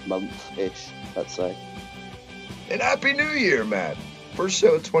month-ish, let's say. And Happy New Year, Matt! First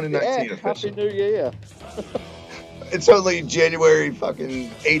show of 2019. Yeah, Happy New Year! It's only January fucking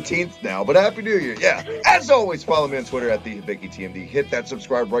 18th now, but Happy New Year. Yeah. As always, follow me on Twitter at the Hibiki TMD. Hit that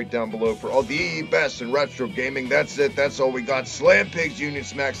subscribe right down below for all the best in retro gaming. That's it. That's all we got. Slam Pigs Union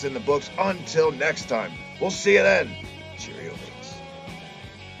Smacks in the books. Until next time, we'll see you then. Cheerio, mates.